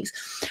techniques.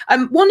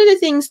 One of the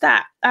things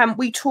that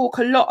we talk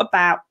a lot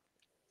about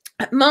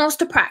at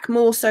Master Prac,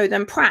 more so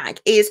than Prac,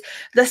 is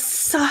the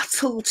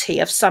subtlety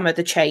of some of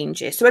the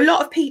changes. So a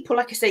lot of people,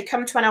 like I say,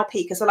 come to NLP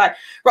because they're like,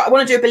 right, I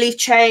want to do a belief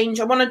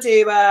change. I want to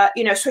do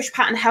a switch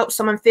pattern, help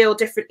someone feel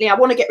differently. I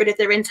want to get rid of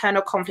their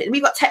internal conflict. And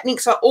we've got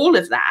techniques for all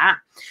of that.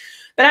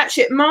 But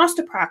actually at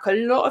Master Prac, a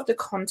lot of the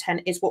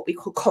content is what we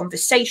call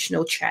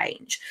conversational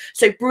change.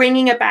 So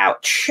bringing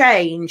about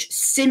change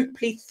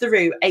simply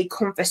through a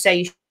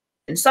conversation.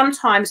 And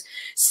sometimes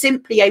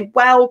simply a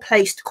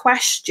well-placed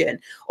question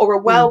or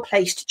a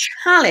well-placed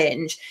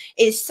challenge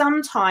is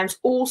sometimes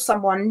all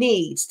someone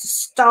needs to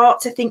start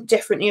to think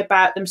differently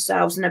about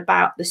themselves and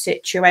about the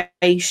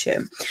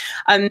situation.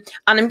 And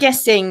I'm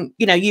guessing,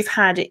 you've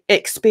had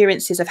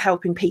experiences of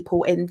helping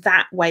people in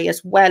that way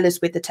as well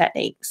as with the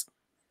techniques.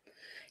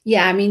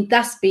 Yeah, I mean,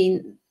 that's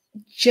been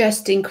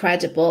just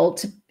incredible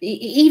to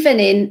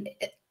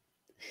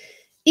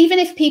even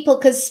if people,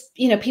 because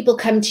people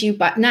come to you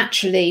but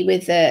naturally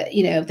with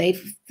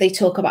they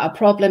talk about a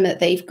problem that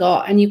they've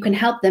got, and you can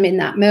help them in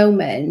that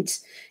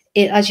moment,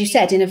 as you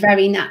said, in a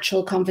very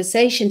natural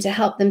conversation, to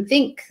help them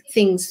think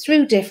things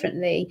through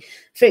differently.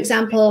 For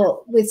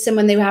example, with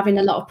someone, they were having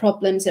a lot of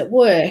problems at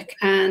work,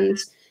 and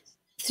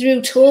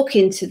through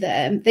talking to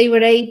them, they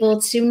were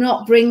able to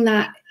not bring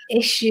that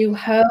issue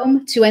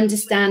home, to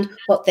understand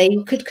what they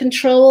could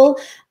control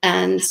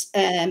and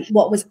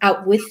what was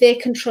out with their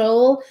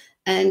control,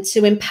 and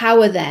to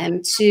empower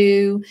them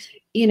to,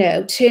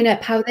 turn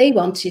up how they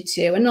wanted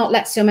to and not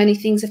let so many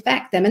things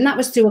affect them. And that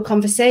was through a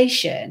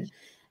conversation.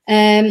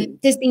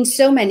 There's been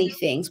so many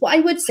things. What I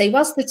would say,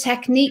 whilst the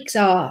techniques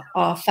are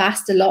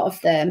fast, a lot of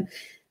them,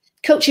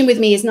 coaching with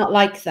me is not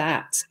like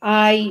that.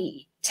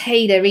 I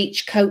tailor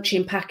each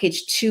coaching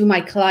package to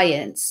my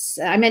clients.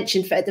 I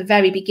mentioned at the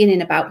very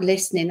beginning about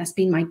listening. That's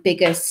been my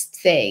biggest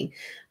thing.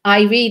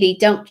 I really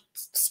don't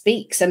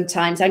speak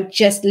sometimes. I'm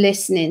just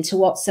listening to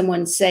what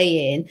someone's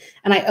saying,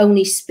 and I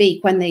only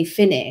speak when they've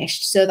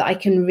finished, so that I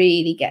can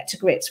really get to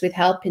grips with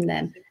helping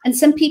them. And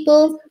some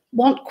people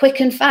want quick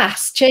and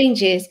fast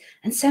changes,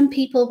 and some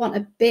people want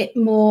a bit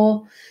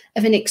more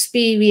of an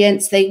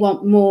experience. They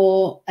want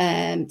more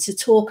to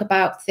talk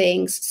about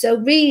things. So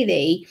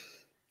really,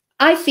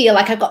 I feel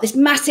like I've got this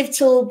massive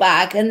tool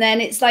bag, and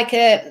then it's like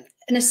an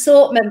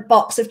assortment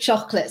box of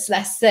chocolates,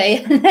 let's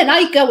say, and then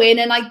I go in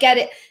and I get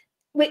it.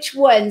 Which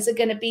ones are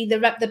going to be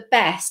the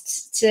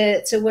best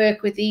to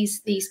work with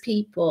these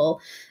people,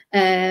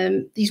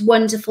 these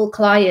wonderful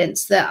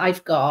clients that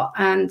I've got,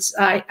 and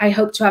I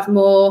hope to have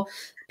more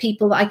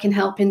people that I can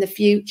help in the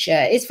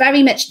future. It's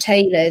very much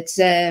tailored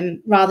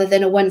rather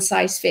than a one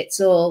size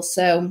fits all.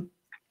 So,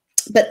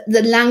 but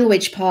the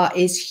language part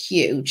is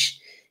huge.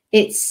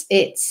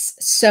 It's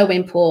so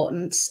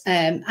important.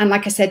 And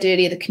like I said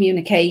earlier, the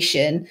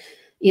communication,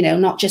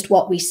 not just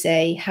what we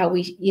say, how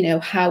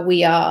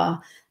we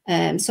are.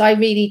 So I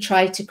really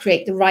try to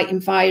create the right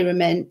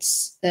environment.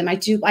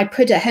 I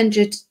put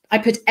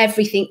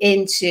everything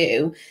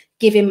into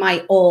giving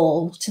my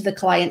all to the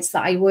clients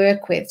that I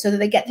work with, so that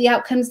they get the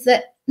outcomes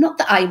that not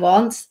that I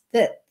want,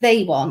 that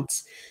they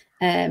want.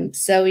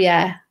 So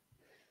yeah.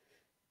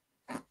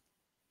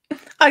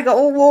 I got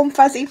a warm,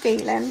 fuzzy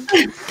feeling.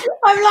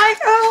 I'm like,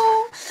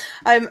 oh.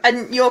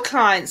 And your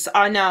clients,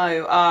 I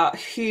know, are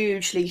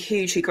hugely,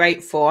 hugely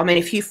grateful. I mean,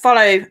 if you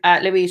follow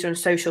Louisa on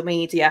social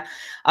media,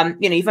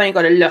 you've only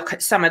got to look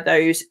at some of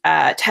those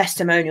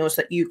testimonials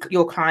that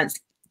your clients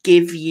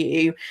give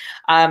you,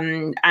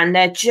 and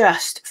they're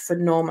just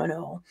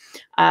phenomenal.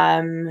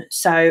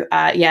 So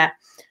yeah,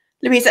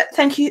 Louisa,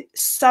 thank you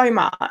so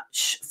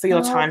much for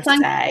your time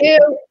today.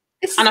 You.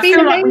 And I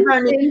feel like we've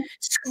only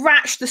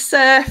scratched the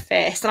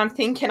surface, and I'm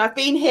thinking I've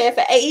been here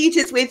for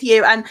ages with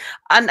you, and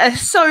there's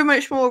so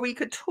much more we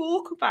could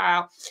talk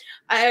about.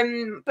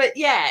 But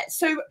yeah,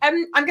 so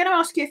I'm going to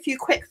ask you a few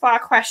quick fire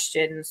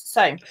questions.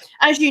 So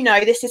as you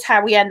know, this is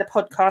how we end the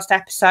podcast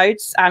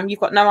episodes. You've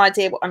got no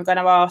idea what I'm going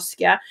to ask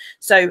you,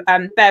 so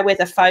bear with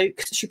her,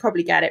 folks. She'll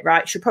probably get it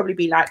right. She'll probably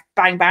be like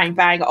bang, bang,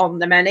 bang on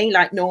the money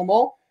like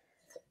normal.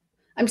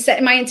 I'm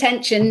setting my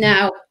intention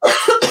now.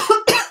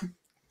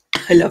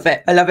 I love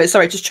it. I love it.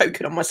 Sorry, just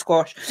choking on my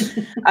squash.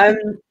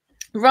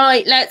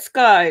 Right, let's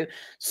go.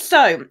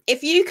 So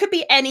if you could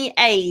be any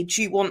age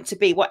you want to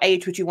be, what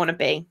age would you want to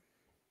be?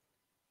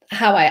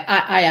 How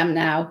I am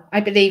now.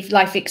 I believe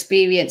life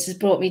experience has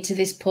brought me to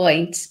this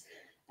point.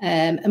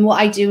 And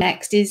what I do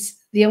next is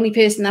the only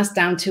person that's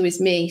down to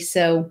is me.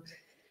 So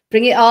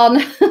bring it on.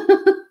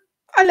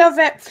 I love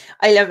it.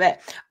 I love it.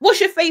 What's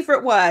your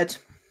favourite word?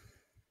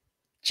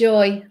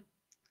 Joy.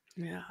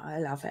 Yeah, I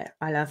love it.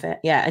 I love it.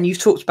 Yeah, and you've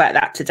talked about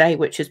that today,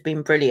 which has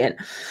been brilliant.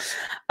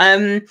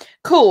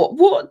 Cool.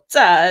 What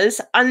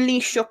does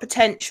unleash your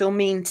potential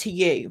mean to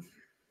you?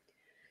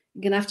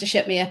 You're going to have to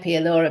shut me up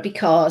here, Laura,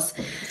 because...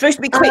 It's supposed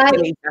to be quick,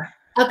 Louisa.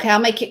 Okay, I'll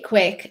make it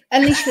quick.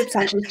 Unleash your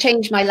potential has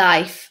changed my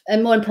life.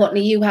 And more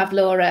importantly, you have,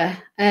 Laura.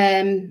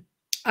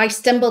 I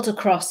stumbled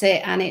across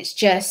it, and it's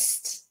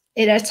just,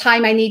 at a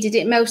time I needed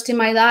it most in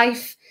my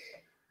life,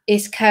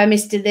 it's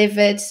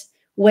delivered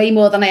way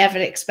more than I ever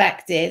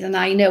expected, and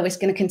I know it's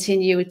going to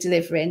continue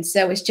delivering.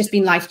 So it's just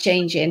been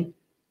life-changing.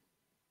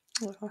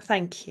 Oh,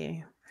 thank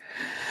you.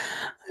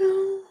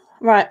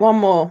 Right, one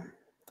more.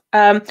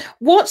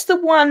 What's the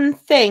one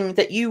thing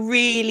that you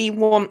really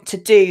want to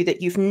do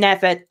that you've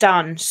never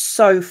done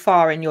so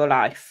far in your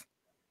life?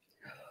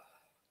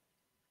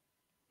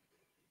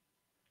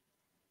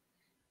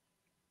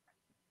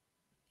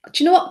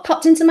 Do you know what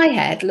popped into my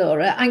head,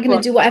 Laura? I'm going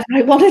to do whatever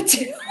I want to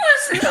do.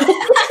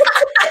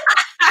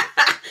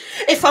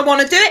 If I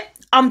want to do it,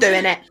 I'm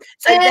doing it.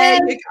 So there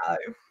you go.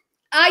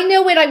 I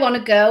know where I want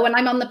to go, and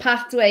I'm on the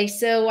pathway.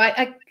 So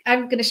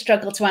I'm going to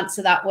struggle to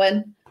answer that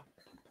one.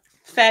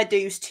 Fair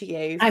dues to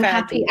you. I'm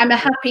happy. I'm a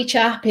happy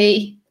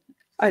chappy.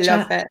 I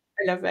love it.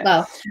 I love it.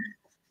 Well,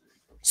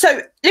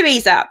 so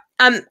Louisa,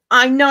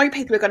 I know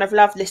people are going to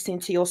love listening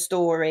to your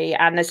story,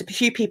 and there's a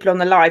few people on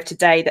the live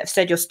today that have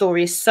said your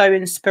story is so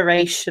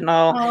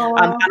inspirational,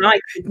 and I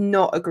could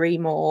not agree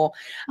more.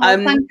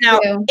 Thank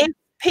you. If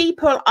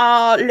people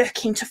are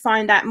looking to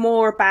find out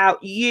more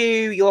about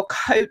you, your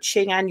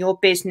coaching and your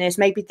business,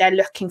 maybe they're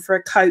looking for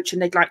a coach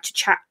and they'd like to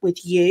chat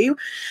with you,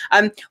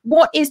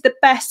 what is the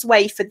best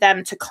way for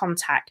them to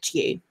contact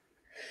you?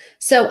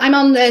 So I'm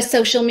on the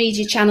social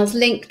media channels,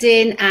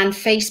 LinkedIn and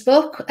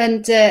Facebook,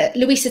 and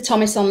Louisa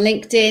Thomas on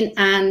LinkedIn,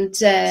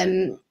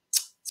 and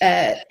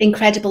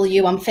Incredible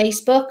You on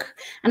Facebook.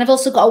 And I've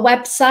also got a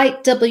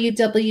website,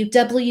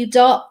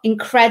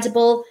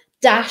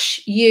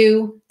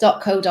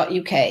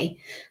 www.incredible-u.co.uk.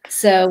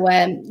 So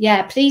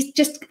yeah, please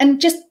just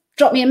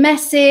drop me a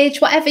message,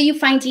 whatever you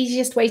find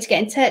easiest way to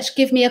get in touch.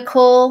 Give me a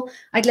call.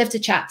 I'd love to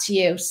chat to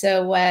you.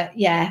 So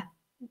yeah,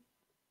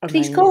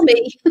 please call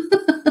me.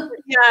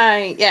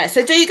 Yeah.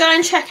 So do go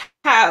and check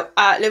out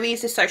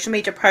Louisa's social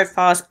media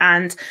profiles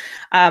and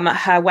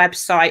her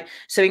website.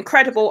 So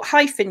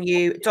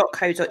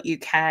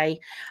incredible-u.co.uk,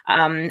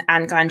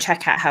 and go and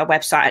check out her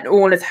website, and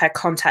all of her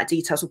contact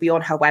details will be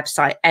on her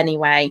website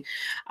anyway.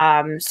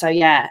 So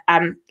yeah,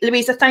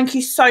 Louisa, thank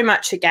you so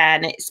much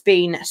again. It's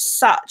been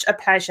such a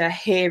pleasure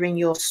hearing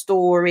your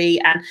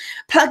story and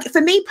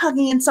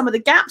plugging in some of the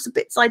gaps, the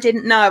bits I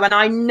didn't know, and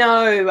I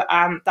know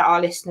that our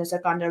listeners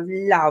are going to have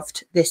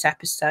loved this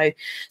episode.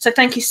 So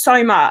thank you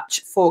so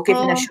much for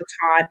giving us your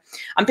time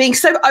and being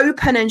so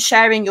open and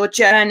sharing your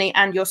journey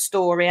and your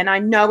story. And I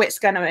know it's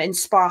going to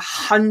inspire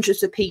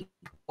hundreds of people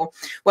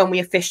when we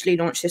officially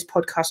launch this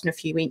podcast in a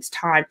few weeks'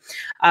 time.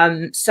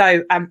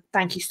 So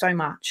thank you so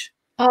much.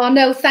 Oh,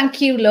 no,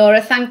 thank you,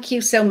 Laura. Thank you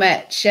so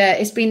much.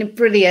 It's been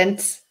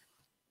brilliant.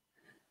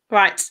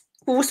 Right.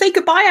 Well, we'll say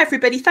goodbye,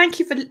 everybody. Thank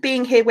you for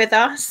being here with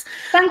us.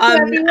 Thank you,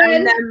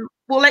 everyone. And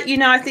we'll let you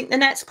know, I think the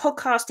next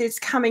podcast is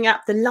coming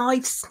up. The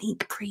live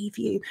sneak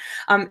preview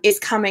is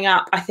coming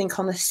up, I think,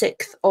 on the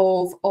 6th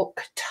of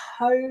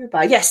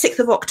October. Yes, 6th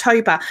of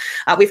October.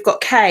 We've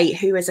got Kay,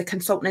 who is a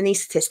consultant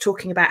anaesthetist,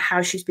 talking about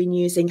how she's been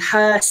using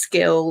her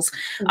skills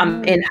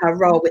in her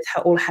role with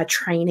all her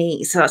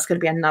trainees. So that's going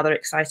to be another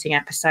exciting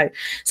episode.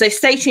 So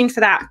stay tuned for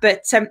that.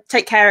 But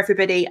take care,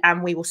 everybody,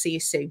 and we will see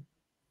you soon.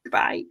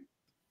 Bye.